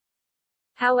accuracy.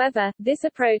 However, this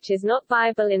approach is not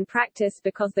viable in practice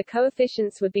because the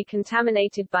coefficients would be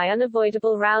contaminated by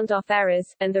unavoidable round-off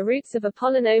errors, and the roots of a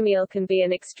polynomial can be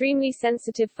an extremely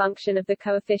sensitive function of the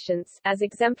coefficients, as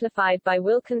exemplified by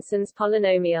Wilkinson's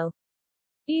polynomial.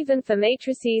 Even for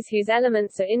matrices whose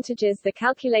elements are integers, the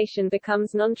calculation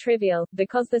becomes non-trivial,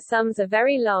 because the sums are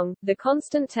very long. The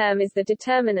constant term is the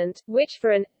determinant, which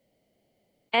for an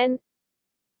n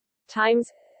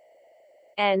times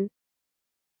n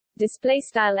display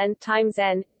style n times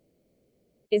n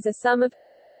is a sum of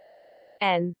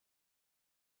n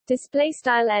display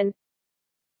style n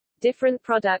different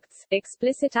products.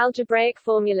 Explicit algebraic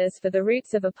formulas for the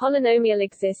roots of a polynomial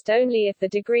exist only if the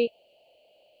degree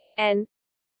n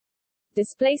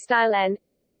display style n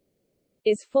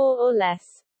is 4 or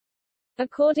less.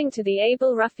 According to the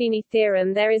Abel-Ruffini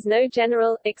theorem, there is no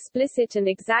general, explicit and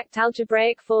exact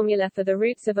algebraic formula for the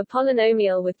roots of a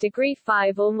polynomial with degree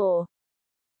 5 or more.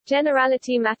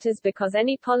 Generality matters because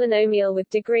any polynomial with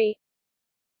degree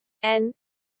n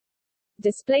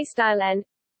display style n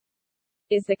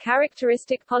is the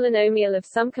characteristic polynomial of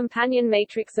some companion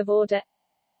matrix of order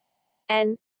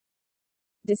n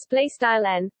display style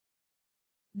n.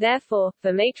 Therefore,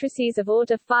 for matrices of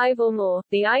order 5 or more,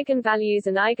 the eigenvalues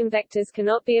and eigenvectors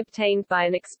cannot be obtained by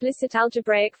an explicit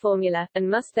algebraic formula, and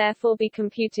must therefore be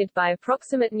computed by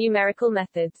approximate numerical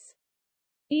methods.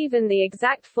 Even the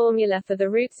exact formula for the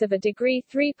roots of a degree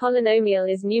 3 polynomial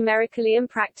is numerically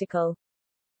impractical.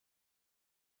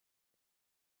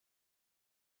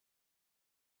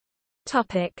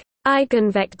 Topic: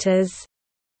 Eigenvectors.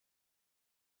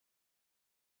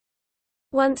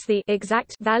 Once the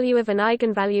exact value of an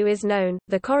eigenvalue is known,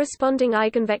 the corresponding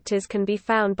eigenvectors can be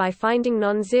found by finding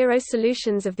non-zero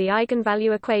solutions of the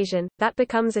eigenvalue equation. That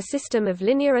becomes a system of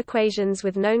linear equations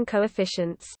with known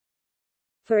coefficients.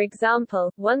 For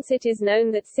example, once it is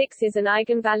known that 6 is an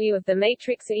eigenvalue of the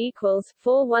matrix A equals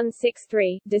 4 1 6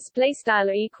 3, display style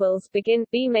A equals begin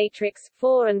B matrix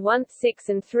 4 and 1 6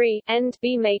 and 3 end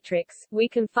B matrix, we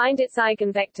can find its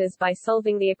eigenvectors by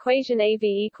solving the equation AV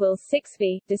equals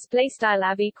 6V, display style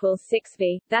AV equals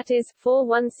 6V, that is 4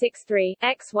 1 6 3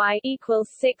 xy equals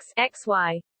 6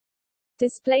 xy.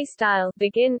 display style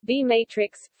begin B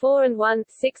matrix 4 and 1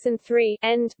 6 and 3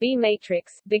 end B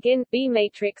matrix begin B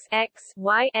matrix x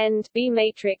y end B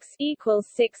matrix equals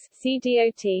 6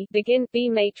 CDOT begin B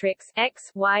matrix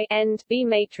x y end B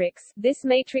matrix. This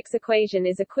matrix equation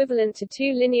is equivalent to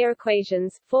two linear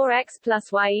equations 4x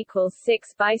plus y equals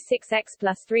 6 by 6x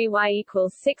plus 3y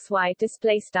equals 6y.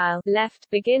 Display style left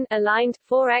begin aligned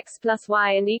 4x plus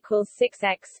y and equals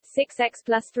 6x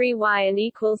plus 3y and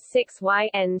equals 6y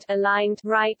end aligned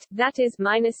right, that is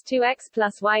minus 2x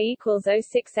plus y equals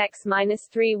 6x minus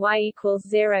 3y equals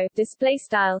 0. Display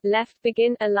style left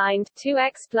begin aligned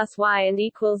 2x plus y and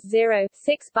equals 0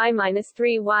 6 by minus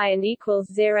 3y and equals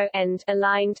 0 end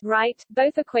aligned right.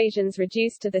 Both equations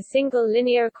reduce to the single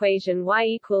linear equation y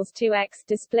equals 2x.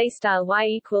 Display style y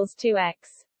equals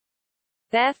 2x.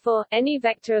 Therefore, any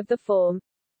vector of the form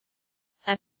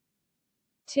a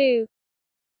 2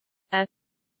 a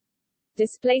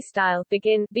display style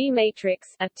begin B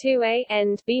matrix a 2a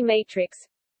end B matrix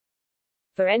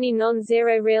for any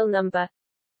non-zero real number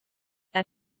a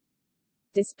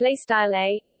display style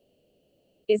a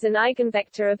is an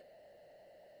eigenvector of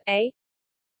a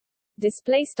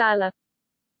display style a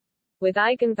with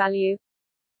eigenvalue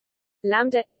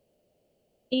lambda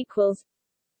equals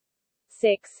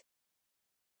 6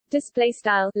 display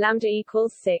style lambda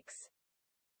equals 6.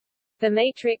 The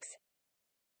matrix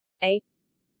a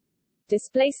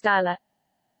display style a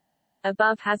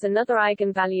above has another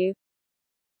eigenvalue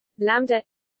lambda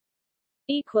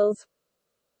equals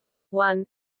 1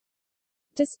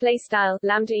 display style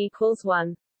lambda equals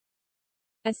 1.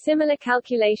 A similar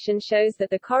calculation shows that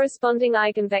the corresponding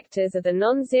eigenvectors are the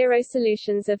non-zero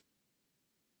solutions of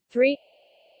 3x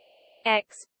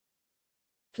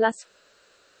plus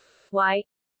y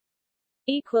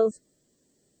equals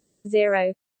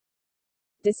 0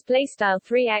 display style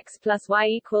 3x plus y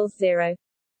equals 0.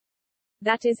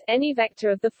 That is, any vector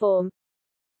of the form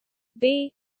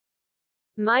b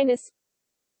minus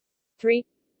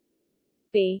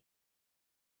 3b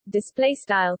display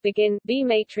style begin B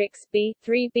matrix B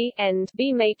 3b end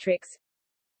B matrix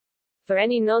for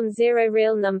any non-zero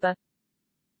real number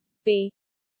b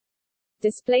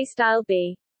display style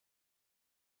b.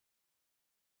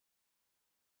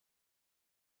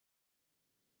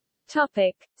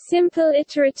 Topic: Simple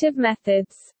iterative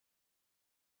methods.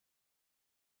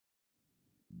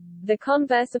 The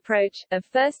converse approach, of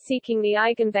first seeking the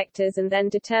eigenvectors and then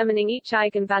determining each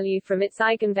eigenvalue from its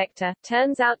eigenvector,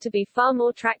 turns out to be far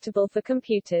more tractable for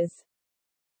computers.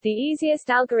 The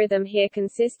easiest algorithm here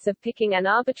consists of picking an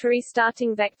arbitrary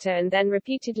starting vector and then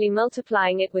repeatedly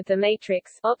multiplying it with the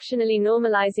matrix, optionally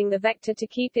normalizing the vector to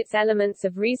keep its elements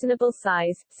of reasonable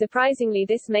size. Surprisingly,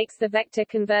 this makes the vector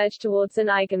converge towards an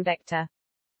eigenvector.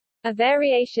 A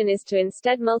variation is to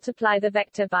instead multiply the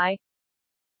vector by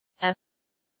a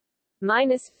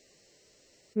minus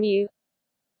mu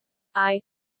I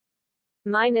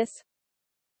minus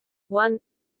 1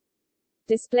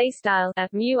 display style a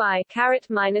mu I caret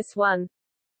minus 1.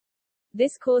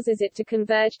 This causes it to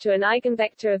converge to an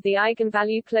eigenvector of the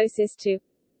eigenvalue closest to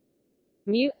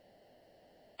mu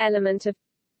element of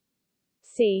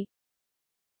C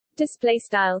display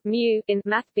style mu in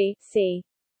math b C.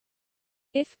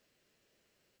 If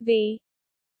v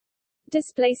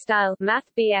display style math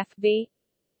bf v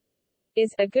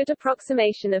is a good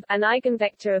approximation of an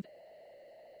eigenvector of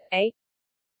a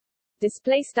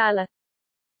display style a,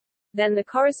 then the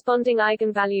corresponding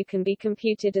eigenvalue can be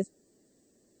computed as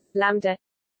lambda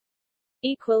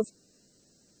equals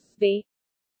v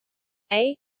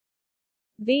a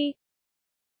v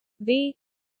v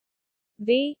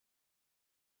v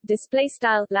display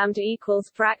style lambda equals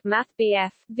frac math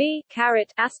bf v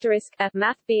caret asterisk a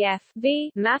math bf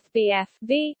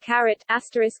v caret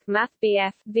asterisk math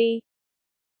bf v,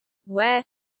 where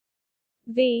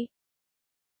v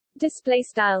display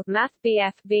style math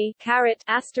bf v caret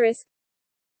asterisk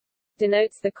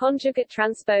denotes the conjugate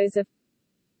transpose of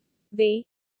v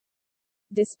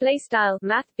display style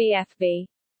math bf v.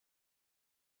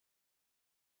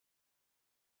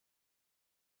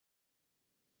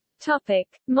 Topic: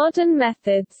 Modern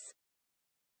methods.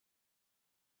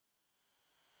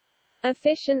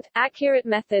 Efficient, accurate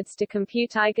methods to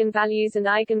compute eigenvalues and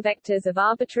eigenvectors of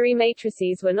arbitrary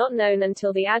matrices were not known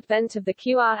until the advent of the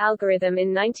QR algorithm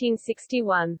in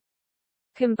 1961.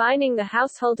 Combining the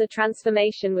Householder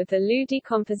transformation with the Liu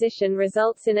decomposition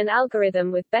results in an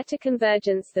algorithm with better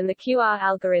convergence than the QR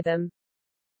algorithm.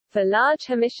 For large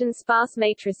Hermitian sparse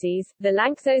matrices, the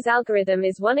Lanczos algorithm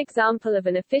is one example of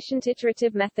an efficient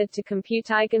iterative method to compute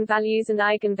eigenvalues and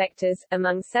eigenvectors.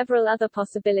 Among several other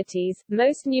possibilities,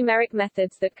 most numeric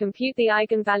methods that compute the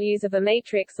eigenvalues of a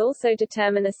matrix also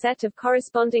determine a set of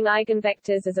corresponding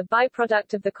eigenvectors as a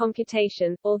byproduct of the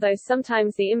computation, although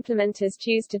sometimes the implementers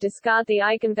choose to discard the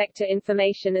eigenvector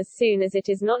information as soon as it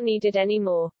is not needed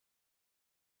anymore.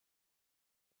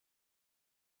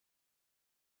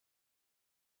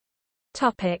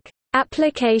 Topic: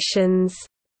 Applications.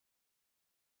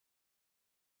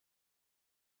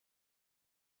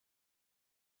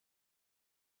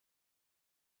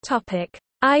 Topic: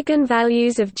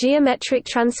 Eigenvalues of geometric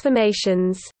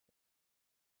transformations.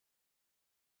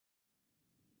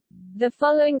 The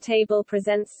following table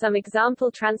presents some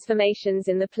example transformations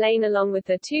in the plane along with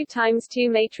the 2 times 2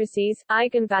 matrices,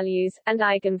 eigenvalues, and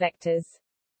eigenvectors.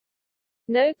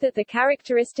 Note that the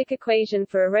characteristic equation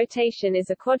for a rotation is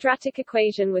a quadratic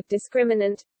equation with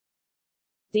discriminant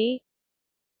d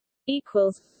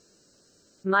equals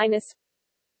minus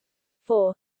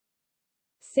 4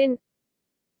 sin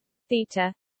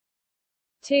theta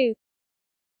 2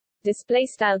 display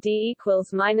style d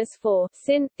equals minus 4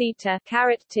 sin theta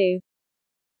caret 2,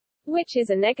 which is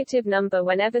a negative number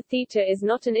whenever theta is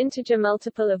not an integer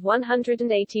multiple of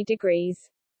 180 degrees.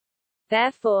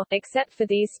 Therefore, except for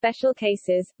these special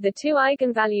cases, the 2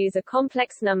 eigenvalues are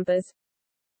complex numbers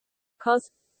cos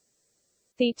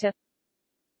theta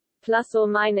plus or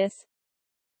minus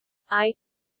I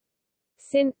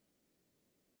sin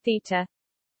theta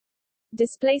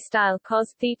display style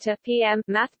cos theta pm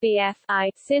math bf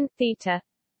I sin theta,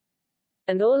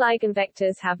 and all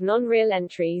eigenvectors have non-real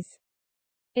entries.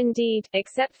 Indeed,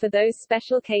 except for those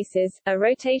special cases, a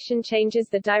rotation changes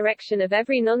the direction of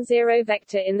every non-zero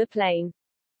vector in the plane.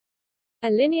 A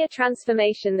linear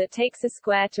transformation that takes a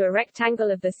square to a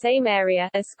rectangle of the same area,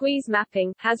 a squeeze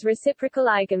mapping, has reciprocal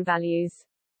eigenvalues.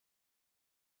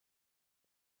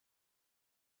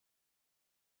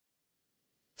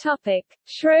 Topic: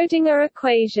 Schrödinger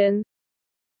equation.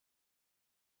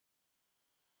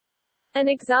 An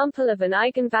example of an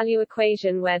eigenvalue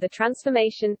equation where the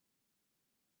transformation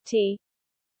T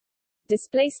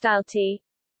T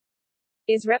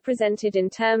is represented in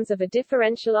terms of a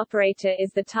differential operator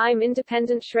is the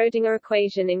time-independent Schrödinger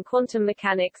equation in quantum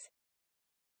mechanics.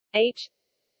 H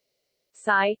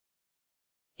psi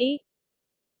E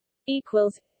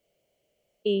equals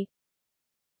E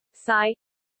psi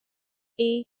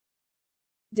E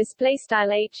display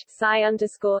style H psi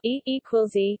underscore E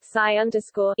equals E psi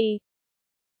underscore E,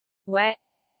 where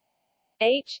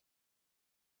H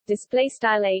display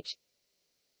style H,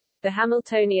 the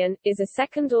Hamiltonian, is a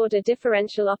second-order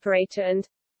differential operator, and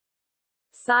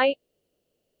psi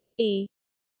E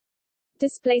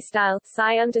display style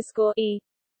psi underscore E,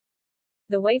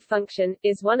 the wave function,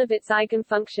 is one of its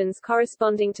eigenfunctions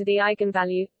corresponding to the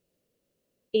eigenvalue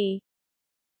E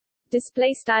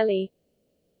display style E,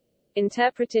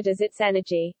 interpreted as its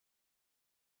energy.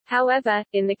 However,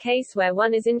 in the case where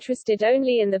one is interested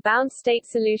only in the bound state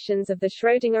solutions of the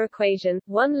Schrödinger equation,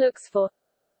 one looks for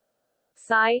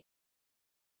psi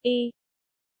E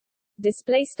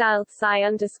display style psi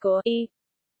underscore E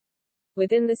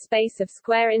within the space of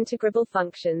square integrable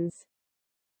functions.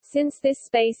 Since this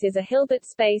space is a Hilbert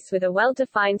space with a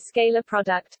well-defined scalar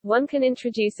product, one can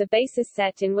introduce a basis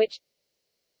set in which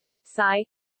psi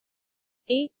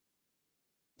E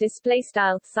display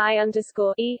style psi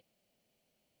underscore E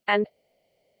and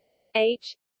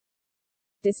H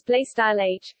display style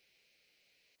H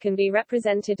can be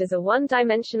represented as a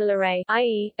one-dimensional array,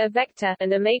 i.e., a vector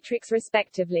and a matrix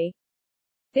respectively.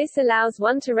 This allows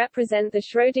one to represent the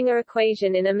Schrödinger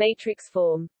equation in a matrix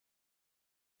form.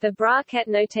 The bracket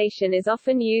notation is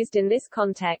often used in this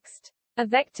context. A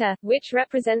vector, which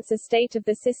represents a state of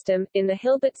the system, in the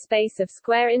Hilbert space of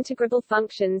square integrable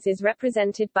functions is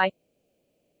represented by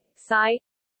psi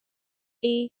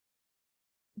E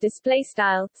display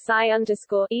style psi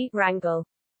underscore E wrangle.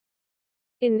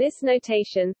 In this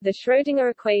notation, the Schrödinger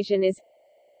equation is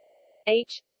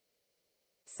H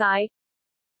psi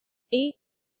E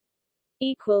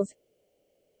equals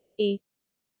E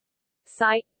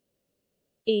psi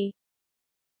E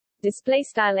display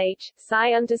style H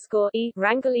psi underscore E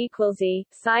wrangle equals E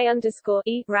psi underscore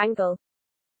E wrangle,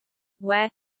 where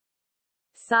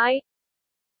psi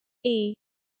E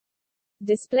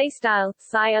display style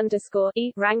psi underscore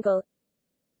E wrangle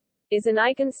is an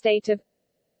eigenstate of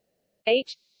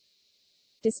H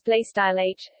display style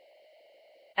H,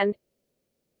 and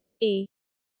E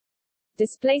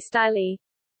display style E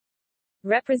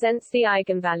represents the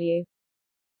eigenvalue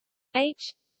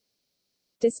H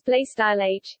display style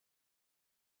H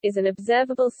is an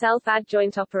observable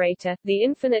self-adjoint operator, the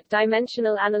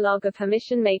infinite-dimensional analog of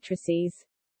Hermitian matrices.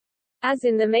 As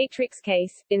in the matrix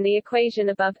case, in the equation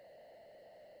above,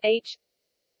 H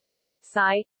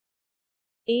psi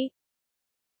E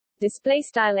display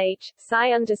style H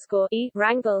psi underscore E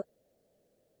wrangle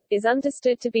is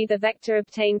understood to be the vector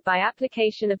obtained by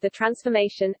application of the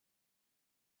transformation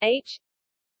H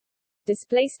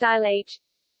display style H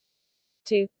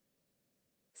to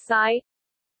psi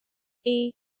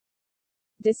E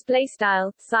display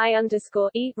style psi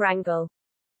underscore E wrangle.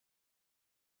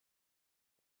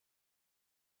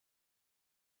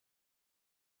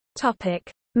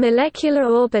 Topic: Molecular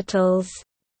orbitals.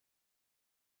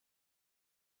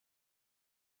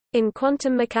 In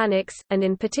quantum mechanics, and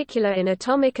in particular in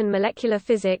atomic and molecular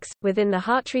physics, within the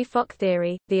Hartree-Fock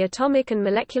theory, the atomic and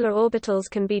molecular orbitals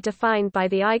can be defined by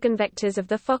the eigenvectors of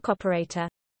the Fock operator.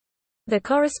 The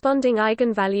corresponding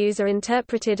eigenvalues are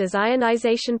interpreted as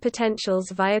ionization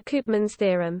potentials via Koopman's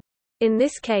theorem. In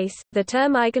this case, the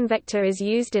term eigenvector is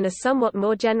used in a somewhat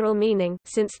more general meaning,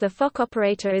 since the Fock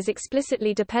operator is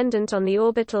explicitly dependent on the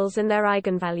orbitals and their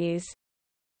eigenvalues.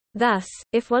 Thus,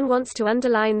 if one wants to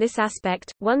underline this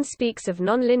aspect, one speaks of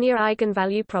nonlinear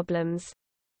eigenvalue problems.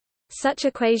 Such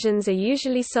equations are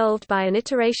usually solved by an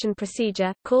iteration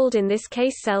procedure, called in this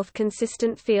case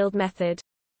self-consistent field method.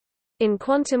 In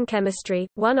quantum chemistry,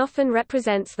 one often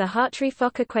represents the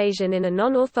Hartree-Fock equation in a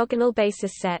non-orthogonal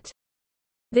basis set.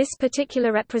 This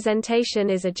particular representation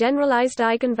is a generalized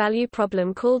eigenvalue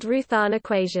problem called Ruth-Hahn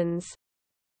equations.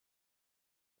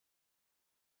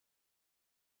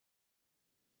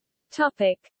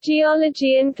 Topic: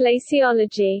 Geology and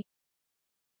glaciology.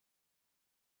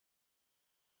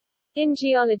 In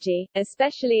geology,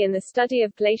 especially in the study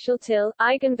of glacial till,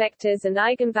 eigenvectors and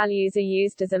eigenvalues are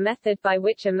used as a method by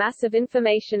which a mass of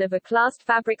information of a classed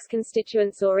fabric's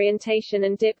constituents orientation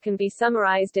and dip can be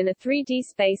summarized in a 3D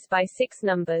space by 6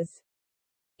 numbers.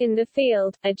 In the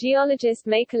field, a geologist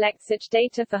may collect such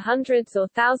data for hundreds or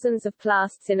thousands of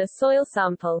clasts in a soil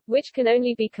sample, which can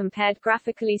only be compared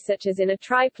graphically, such as in a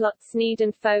triplot Sneed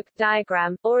and Folk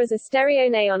diagram, or as a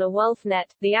stereone on a Wolf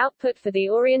net. The output for the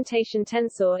orientation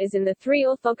tensor is in the 3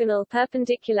 orthogonal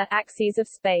perpendicular axes of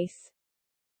space.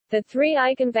 The 3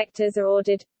 eigenvectors are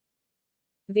ordered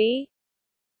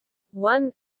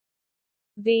v1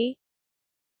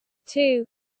 v2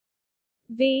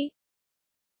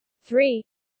 v3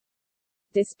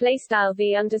 display style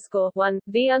v_1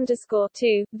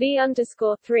 v_2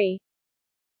 v_3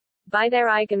 by their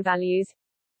eigenvalues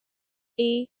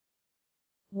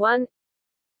e1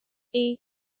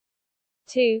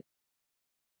 e2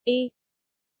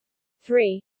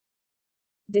 e3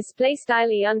 display style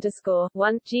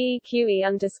e_1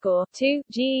 geq_e_2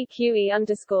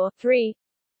 geq_e_3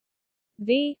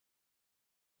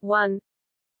 v1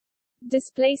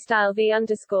 display style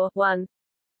v_1.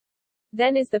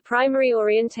 Then is the primary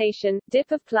orientation,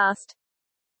 dip of clast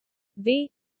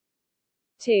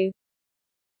v2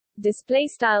 display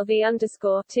style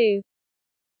v_2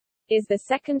 is the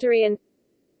secondary, and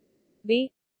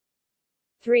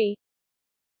v3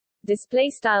 display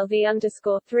style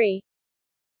v_3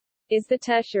 is the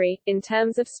tertiary in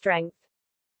terms of strength.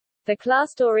 The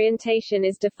classed orientation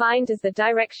is defined as the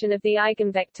direction of the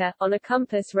eigenvector on a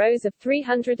compass rose of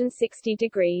 360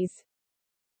 degrees.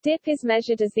 Dip is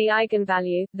measured as the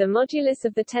eigenvalue, the modulus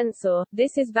of the tensor.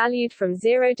 This is valued from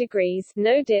 0 degrees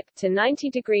no dip to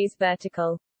 90 degrees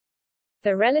vertical.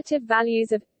 The relative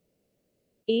values of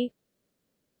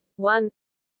e1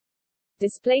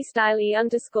 display style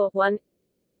e_1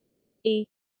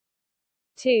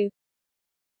 e2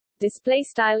 display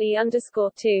style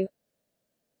e_2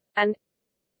 and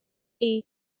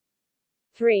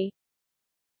e3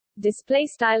 display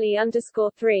style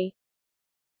e_3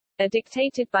 are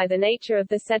dictated by the nature of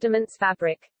the sediment's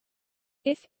fabric.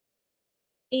 If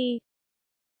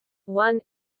E1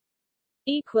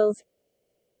 equals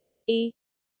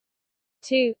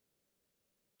E2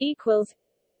 equals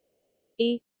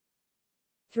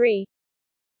E3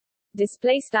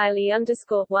 display style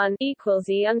E_1 equals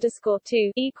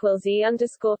E_2 equals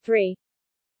E_3,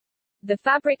 the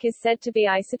fabric is said to be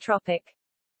isotropic.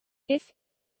 If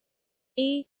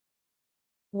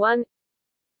E1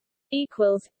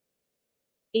 equals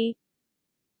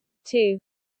E2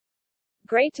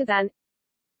 greater than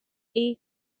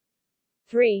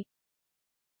E3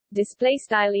 display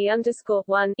style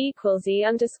E_1 equals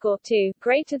E_2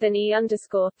 greater than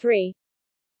E_3,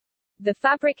 the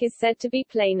fabric is said to be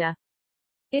planar.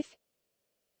 If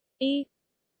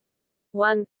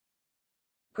E1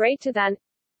 greater than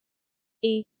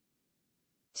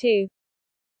E2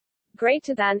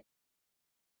 greater than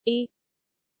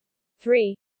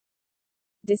E3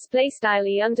 display style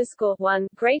e underscore 1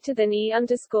 greater than e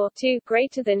underscore 2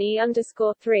 greater than e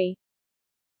underscore 3.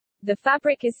 The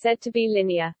fabric is said to be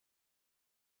linear.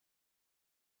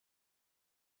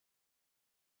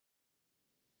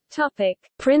 Topic: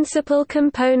 Principal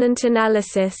component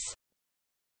analysis.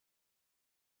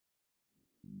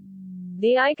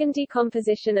 The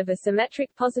eigendecomposition of a symmetric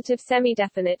positive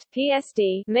semidefinite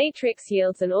 (PSD) matrix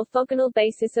yields an orthogonal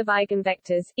basis of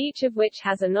eigenvectors, each of which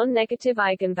has a non-negative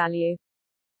eigenvalue.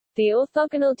 The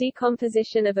orthogonal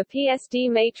decomposition of a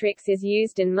PSD matrix is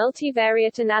used in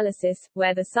multivariate analysis,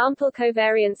 where the sample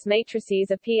covariance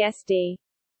matrices are PSD.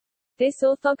 This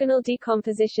orthogonal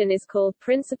decomposition is called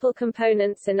principal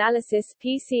components analysis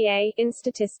 (PCA) in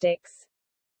statistics.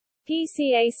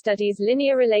 PCA studies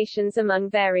linear relations among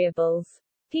variables.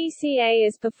 PCA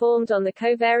is performed on the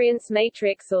covariance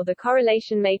matrix or the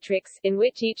correlation matrix, in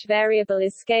which each variable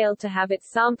is scaled to have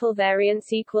its sample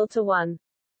variance equal to 1.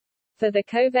 For the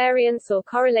covariance or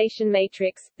correlation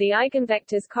matrix, the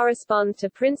eigenvectors correspond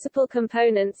to principal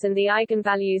components and the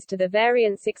eigenvalues to the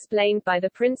variance explained by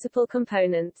the principal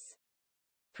components.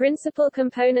 Principal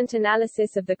component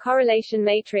analysis of the correlation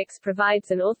matrix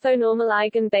provides an orthonormal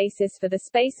eigenbasis for the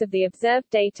space of the observed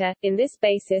data. In this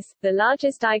basis, the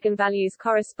largest eigenvalues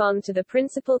correspond to the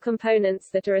principal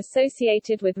components that are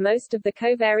associated with most of the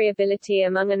covariability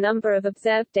among a number of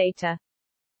observed data.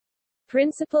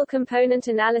 Principal component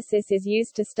analysis is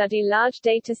used to study large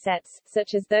data sets,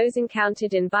 such as those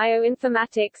encountered in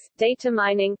bioinformatics, data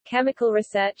mining, chemical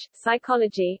research,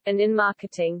 psychology, and in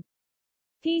marketing.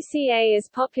 PCA is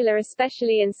popular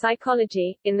especially in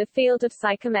psychology, in the field of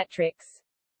psychometrics.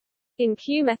 In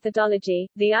Q methodology,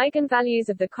 the eigenvalues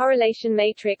of the correlation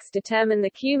matrix determine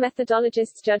the Q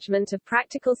methodologist's judgment of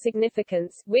practical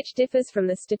significance, which differs from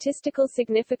the statistical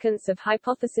significance of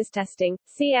hypothesis testing,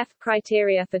 cf.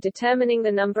 criteria for determining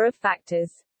the number of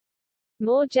factors.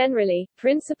 More generally,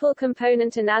 principal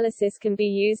component analysis can be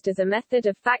used as a method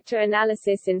of factor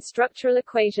analysis in structural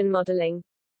equation modeling.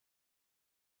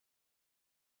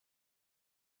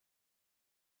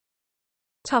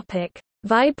 Topic: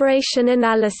 Vibration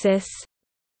analysis.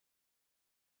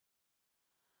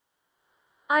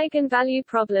 Eigenvalue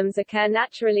problems occur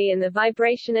naturally in the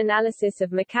vibration analysis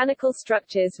of mechanical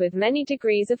structures with many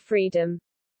degrees of freedom.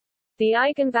 The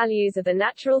eigenvalues are the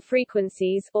natural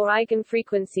frequencies, or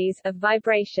eigenfrequencies, of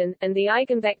vibration, and the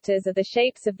eigenvectors are the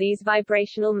shapes of these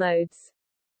vibrational modes.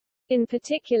 In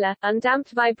particular,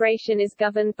 undamped vibration is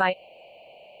governed by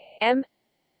m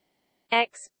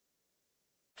x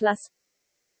plus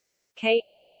k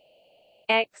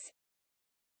x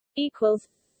equals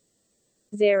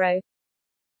 0.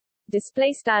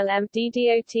 Display style m d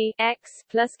dot x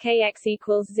plus kx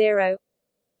equals 0,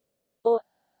 or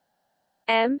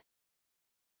m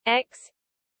x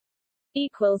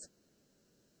equals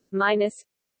minus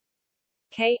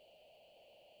k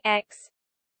x.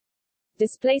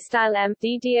 Display style m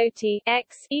d dot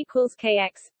x equals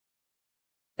kx.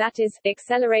 That is,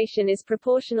 acceleration is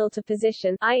proportional to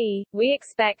position, i.e., we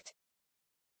expect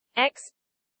x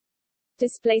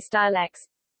display style x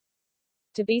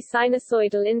to be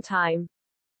sinusoidal in time.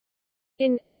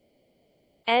 In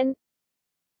n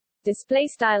display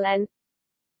style n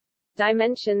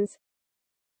dimensions,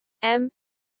 m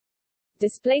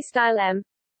display style m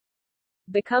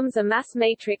becomes a mass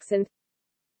matrix and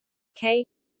k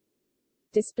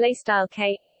display style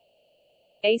k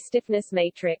a stiffness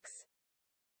matrix.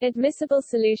 Admissible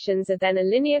solutions are then a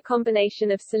linear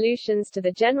combination of solutions to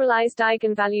the generalized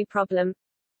eigenvalue problem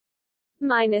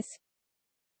minus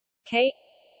k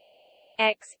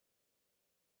x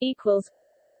equals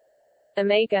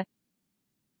omega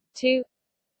 2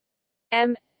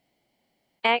 m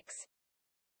x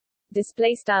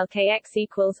display style kx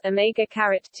equals omega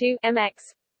caret 2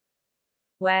 mx,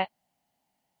 where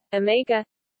omega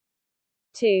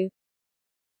 2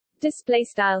 display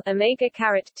style omega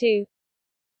caret 2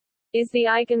 is the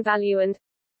eigenvalue and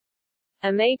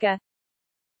omega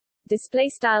display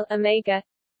style omega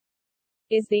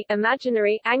is the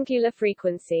imaginary angular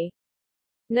frequency.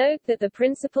 Note that the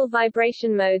principal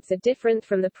vibration modes are different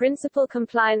from the principal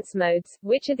compliance modes,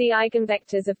 which are the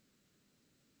eigenvectors of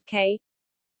k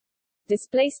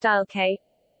display style k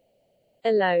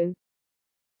alone.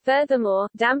 Furthermore,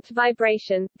 damped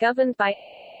vibration, governed by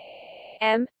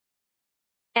m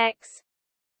x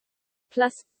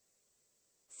plus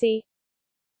c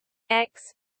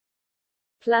x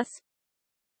plus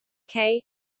k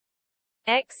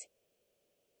x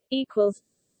equals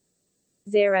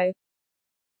 0.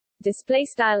 Display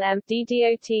style m d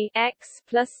dot x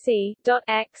plus c dot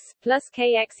x plus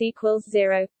kx equals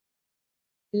 0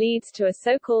 leads to a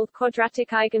so-called quadratic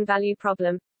eigenvalue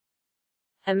problem.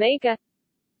 Omega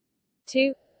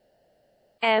 2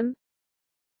 m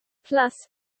plus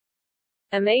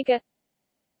omega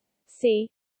c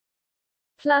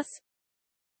plus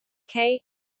k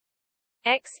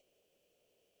x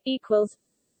equals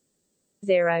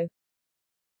 0.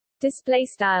 Display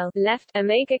style left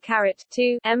omega caret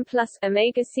 2 m plus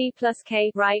omega c plus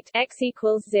k right x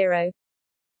equals 0.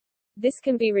 This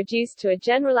can be reduced to a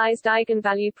generalized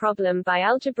eigenvalue problem by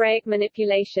algebraic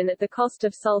manipulation at the cost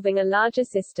of solving a larger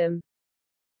system.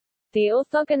 The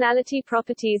orthogonality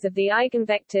properties of the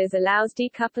eigenvectors allows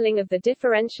decoupling of the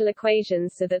differential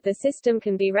equations so that the system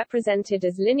can be represented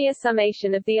as linear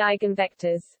summation of the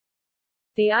eigenvectors.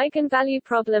 The eigenvalue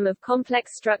problem of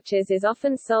complex structures is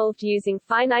often solved using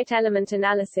finite element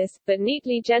analysis, but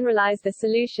neatly generalize the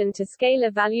solution to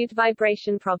scalar-valued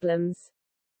vibration problems.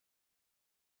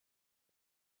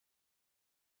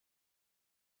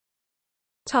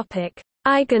 Topic: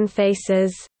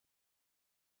 Eigenfaces.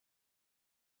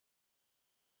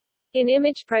 In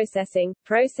image processing,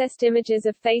 processed images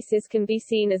of faces can be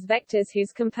seen as vectors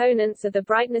whose components are the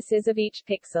brightnesses of each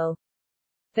pixel.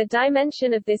 The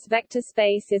dimension of this vector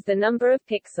space is the number of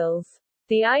pixels.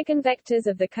 The eigenvectors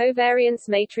of the covariance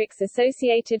matrix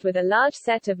associated with a large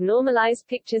set of normalized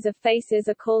pictures of faces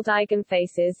are called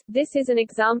eigenfaces. This is an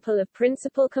example of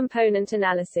principal component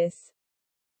analysis.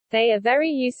 They are very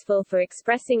useful for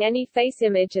expressing any face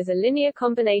image as a linear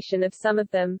combination of some of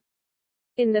them.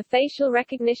 In the facial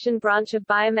recognition branch of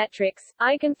biometrics,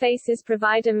 eigenfaces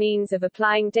provide a means of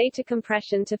applying data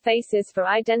compression to faces for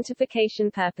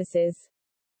identification purposes.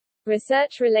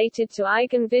 Research related to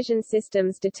eigen-vision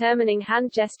systems determining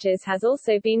hand gestures has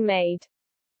also been made.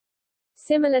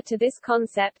 Similar to this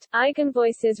concept,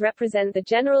 eigenvoices represent the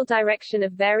general direction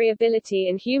of variability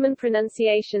in human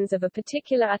pronunciations of a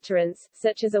particular utterance,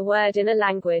 such as a word in a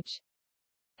language.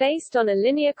 Based on a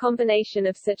linear combination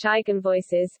of such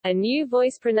eigenvoices, a new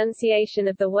voice pronunciation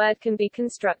of the word can be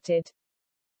constructed.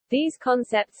 These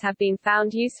concepts have been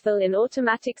found useful in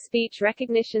automatic speech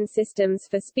recognition systems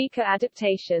for speaker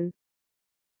adaptation.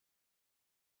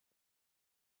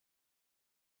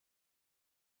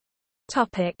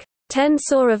 Topic: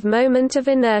 Tensor of moment of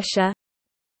inertia.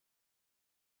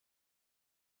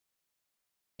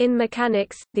 In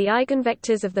mechanics, the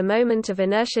eigenvectors of the moment of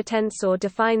inertia tensor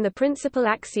define the principal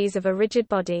axes of a rigid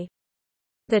body.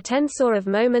 The tensor of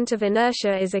moment of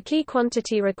inertia is a key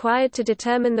quantity required to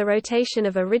determine the rotation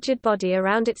of a rigid body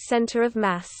around its center of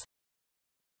mass.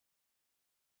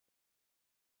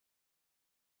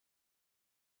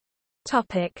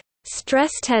 Topic: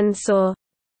 Stress tensor.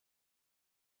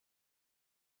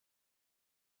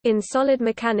 In solid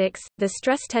mechanics, the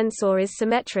stress tensor is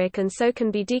symmetric and so can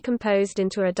be decomposed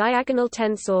into a diagonal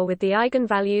tensor with the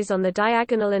eigenvalues on the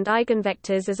diagonal and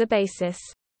eigenvectors as a basis.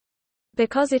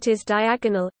 Because it is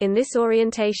diagonal, in this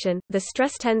orientation, the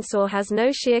stress tensor has no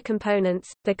shear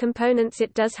components, the components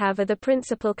it does have are the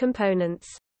principal components.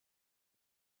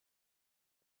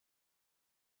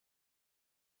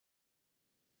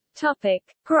 Topic: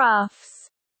 Graphs.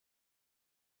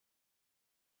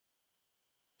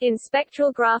 In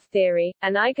spectral graph theory,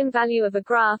 an eigenvalue of a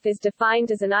graph is defined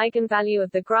as an eigenvalue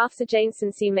of the graph's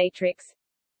adjacency matrix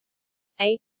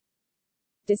A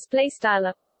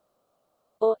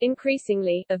or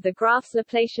increasingly of the graph's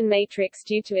Laplacian matrix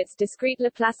due to its discrete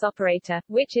Laplace operator,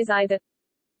 which is either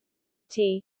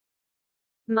T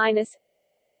minus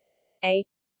A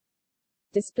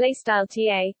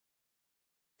TA,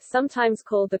 sometimes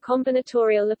called the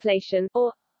combinatorial Laplacian,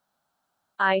 or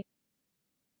I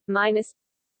minus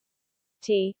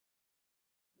T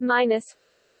minus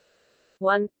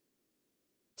 1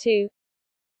 2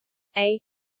 A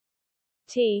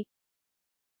T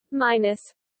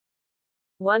minus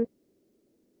 1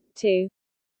 2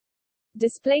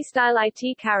 display style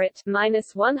IT caret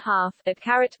minus 1/2 at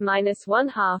caret minus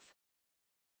 1/2,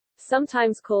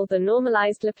 sometimes called the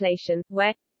normalized Laplacian,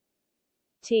 where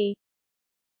T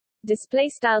display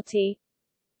style T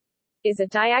is a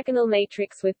diagonal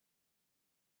matrix with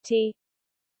T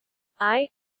I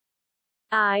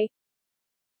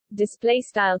display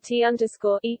style T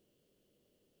underscore E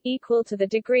equal to the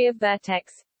degree of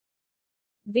vertex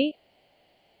V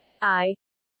I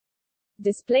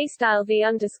display style V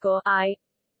underscore I,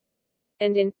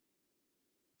 and in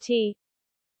T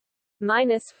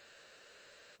minus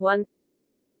 1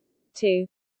 2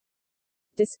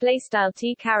 display style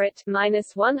T caret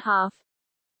minus 1/2,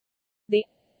 the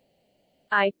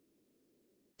I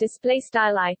display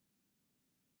style I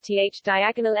th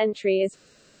diagonal entry is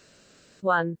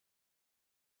 1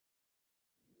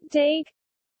 dig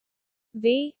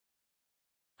V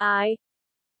I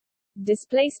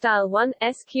display style 1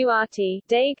 sqrt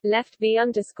dig left V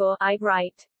underscore I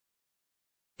right.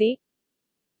 The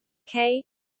k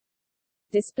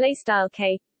display style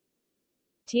k.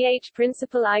 Th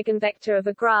principal eigenvector of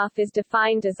a graph is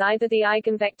defined as either the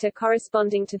eigenvector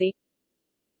corresponding to the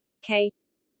k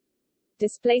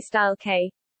display style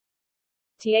k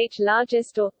th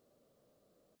largest or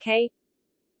k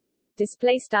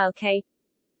display style k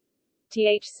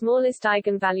th smallest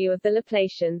eigenvalue of the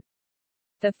Laplacian.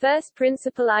 The first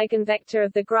principal eigenvector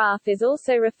of the graph is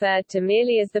also referred to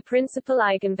merely as the principal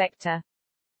eigenvector.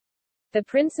 The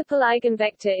principal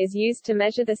eigenvector is used to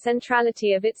measure the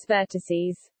centrality of its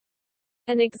vertices.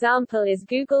 An example is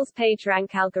Google's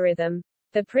PageRank algorithm.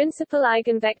 The principal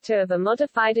eigenvector of a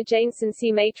modified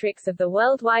adjacency matrix of the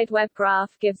World Wide Web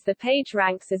graph gives the page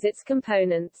ranks as its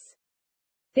components.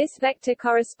 This vector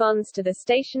corresponds to the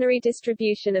stationary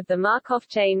distribution of the Markov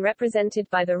chain represented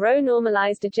by the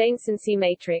row-normalized adjacency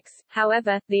matrix.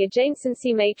 However, the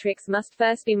adjacency matrix must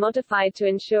first be modified to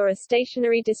ensure a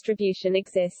stationary distribution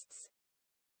exists.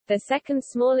 The second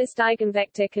smallest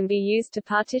eigenvector can be used to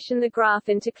partition the graph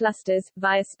into clusters,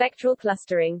 via spectral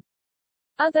clustering.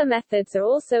 Other methods are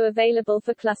also available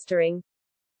for clustering.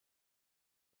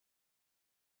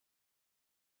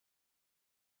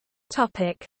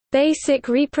 Topic: Basic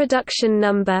reproduction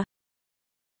number.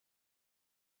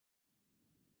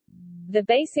 The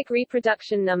basic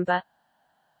reproduction number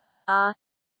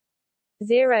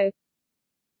R0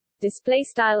 display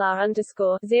style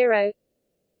R_0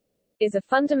 is a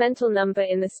fundamental number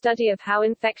in the study of how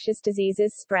infectious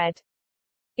diseases spread.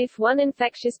 If one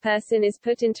infectious person is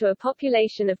put into a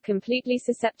population of completely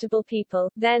susceptible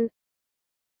people, then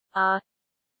R0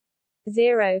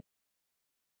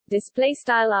 display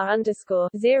style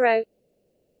R_0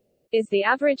 is the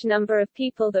average number of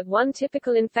people that one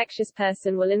typical infectious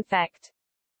person will infect.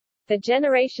 The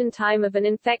generation time of an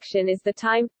infection is the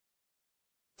time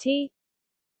T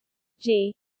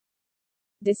G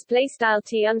display style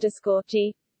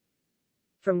T_G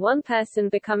from one person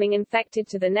becoming infected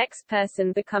to the next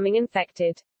person becoming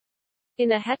infected.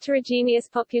 In a heterogeneous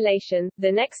population,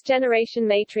 the next generation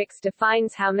matrix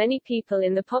defines how many people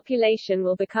in the population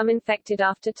will become infected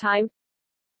after time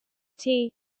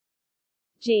T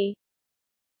G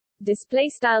display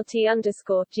style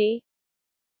T_G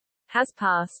has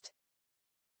passed.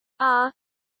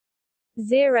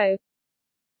 R0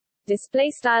 display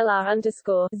style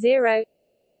R_0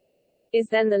 is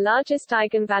then the largest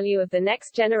eigenvalue of the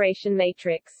next generation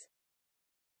matrix.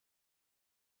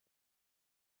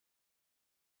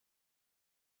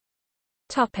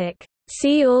 Topic: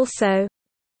 See also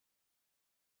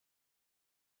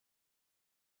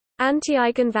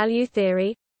Anti-eigenvalue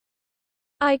theory,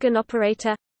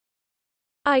 Eigenoperator,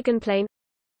 Eigenplane,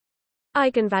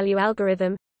 Eigenvalue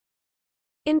algorithm,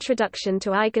 Introduction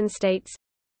to Eigenstates,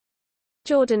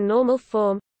 Jordan normal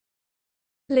form,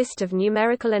 List of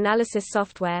numerical analysis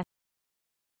software,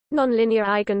 Nonlinear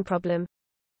eigenproblem,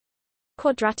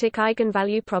 Quadratic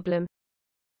eigenvalue problem,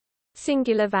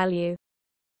 Singular value.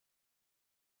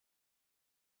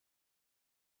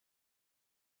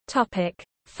 Topic: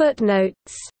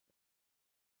 Footnotes.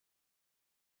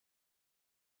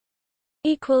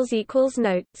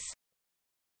 Notes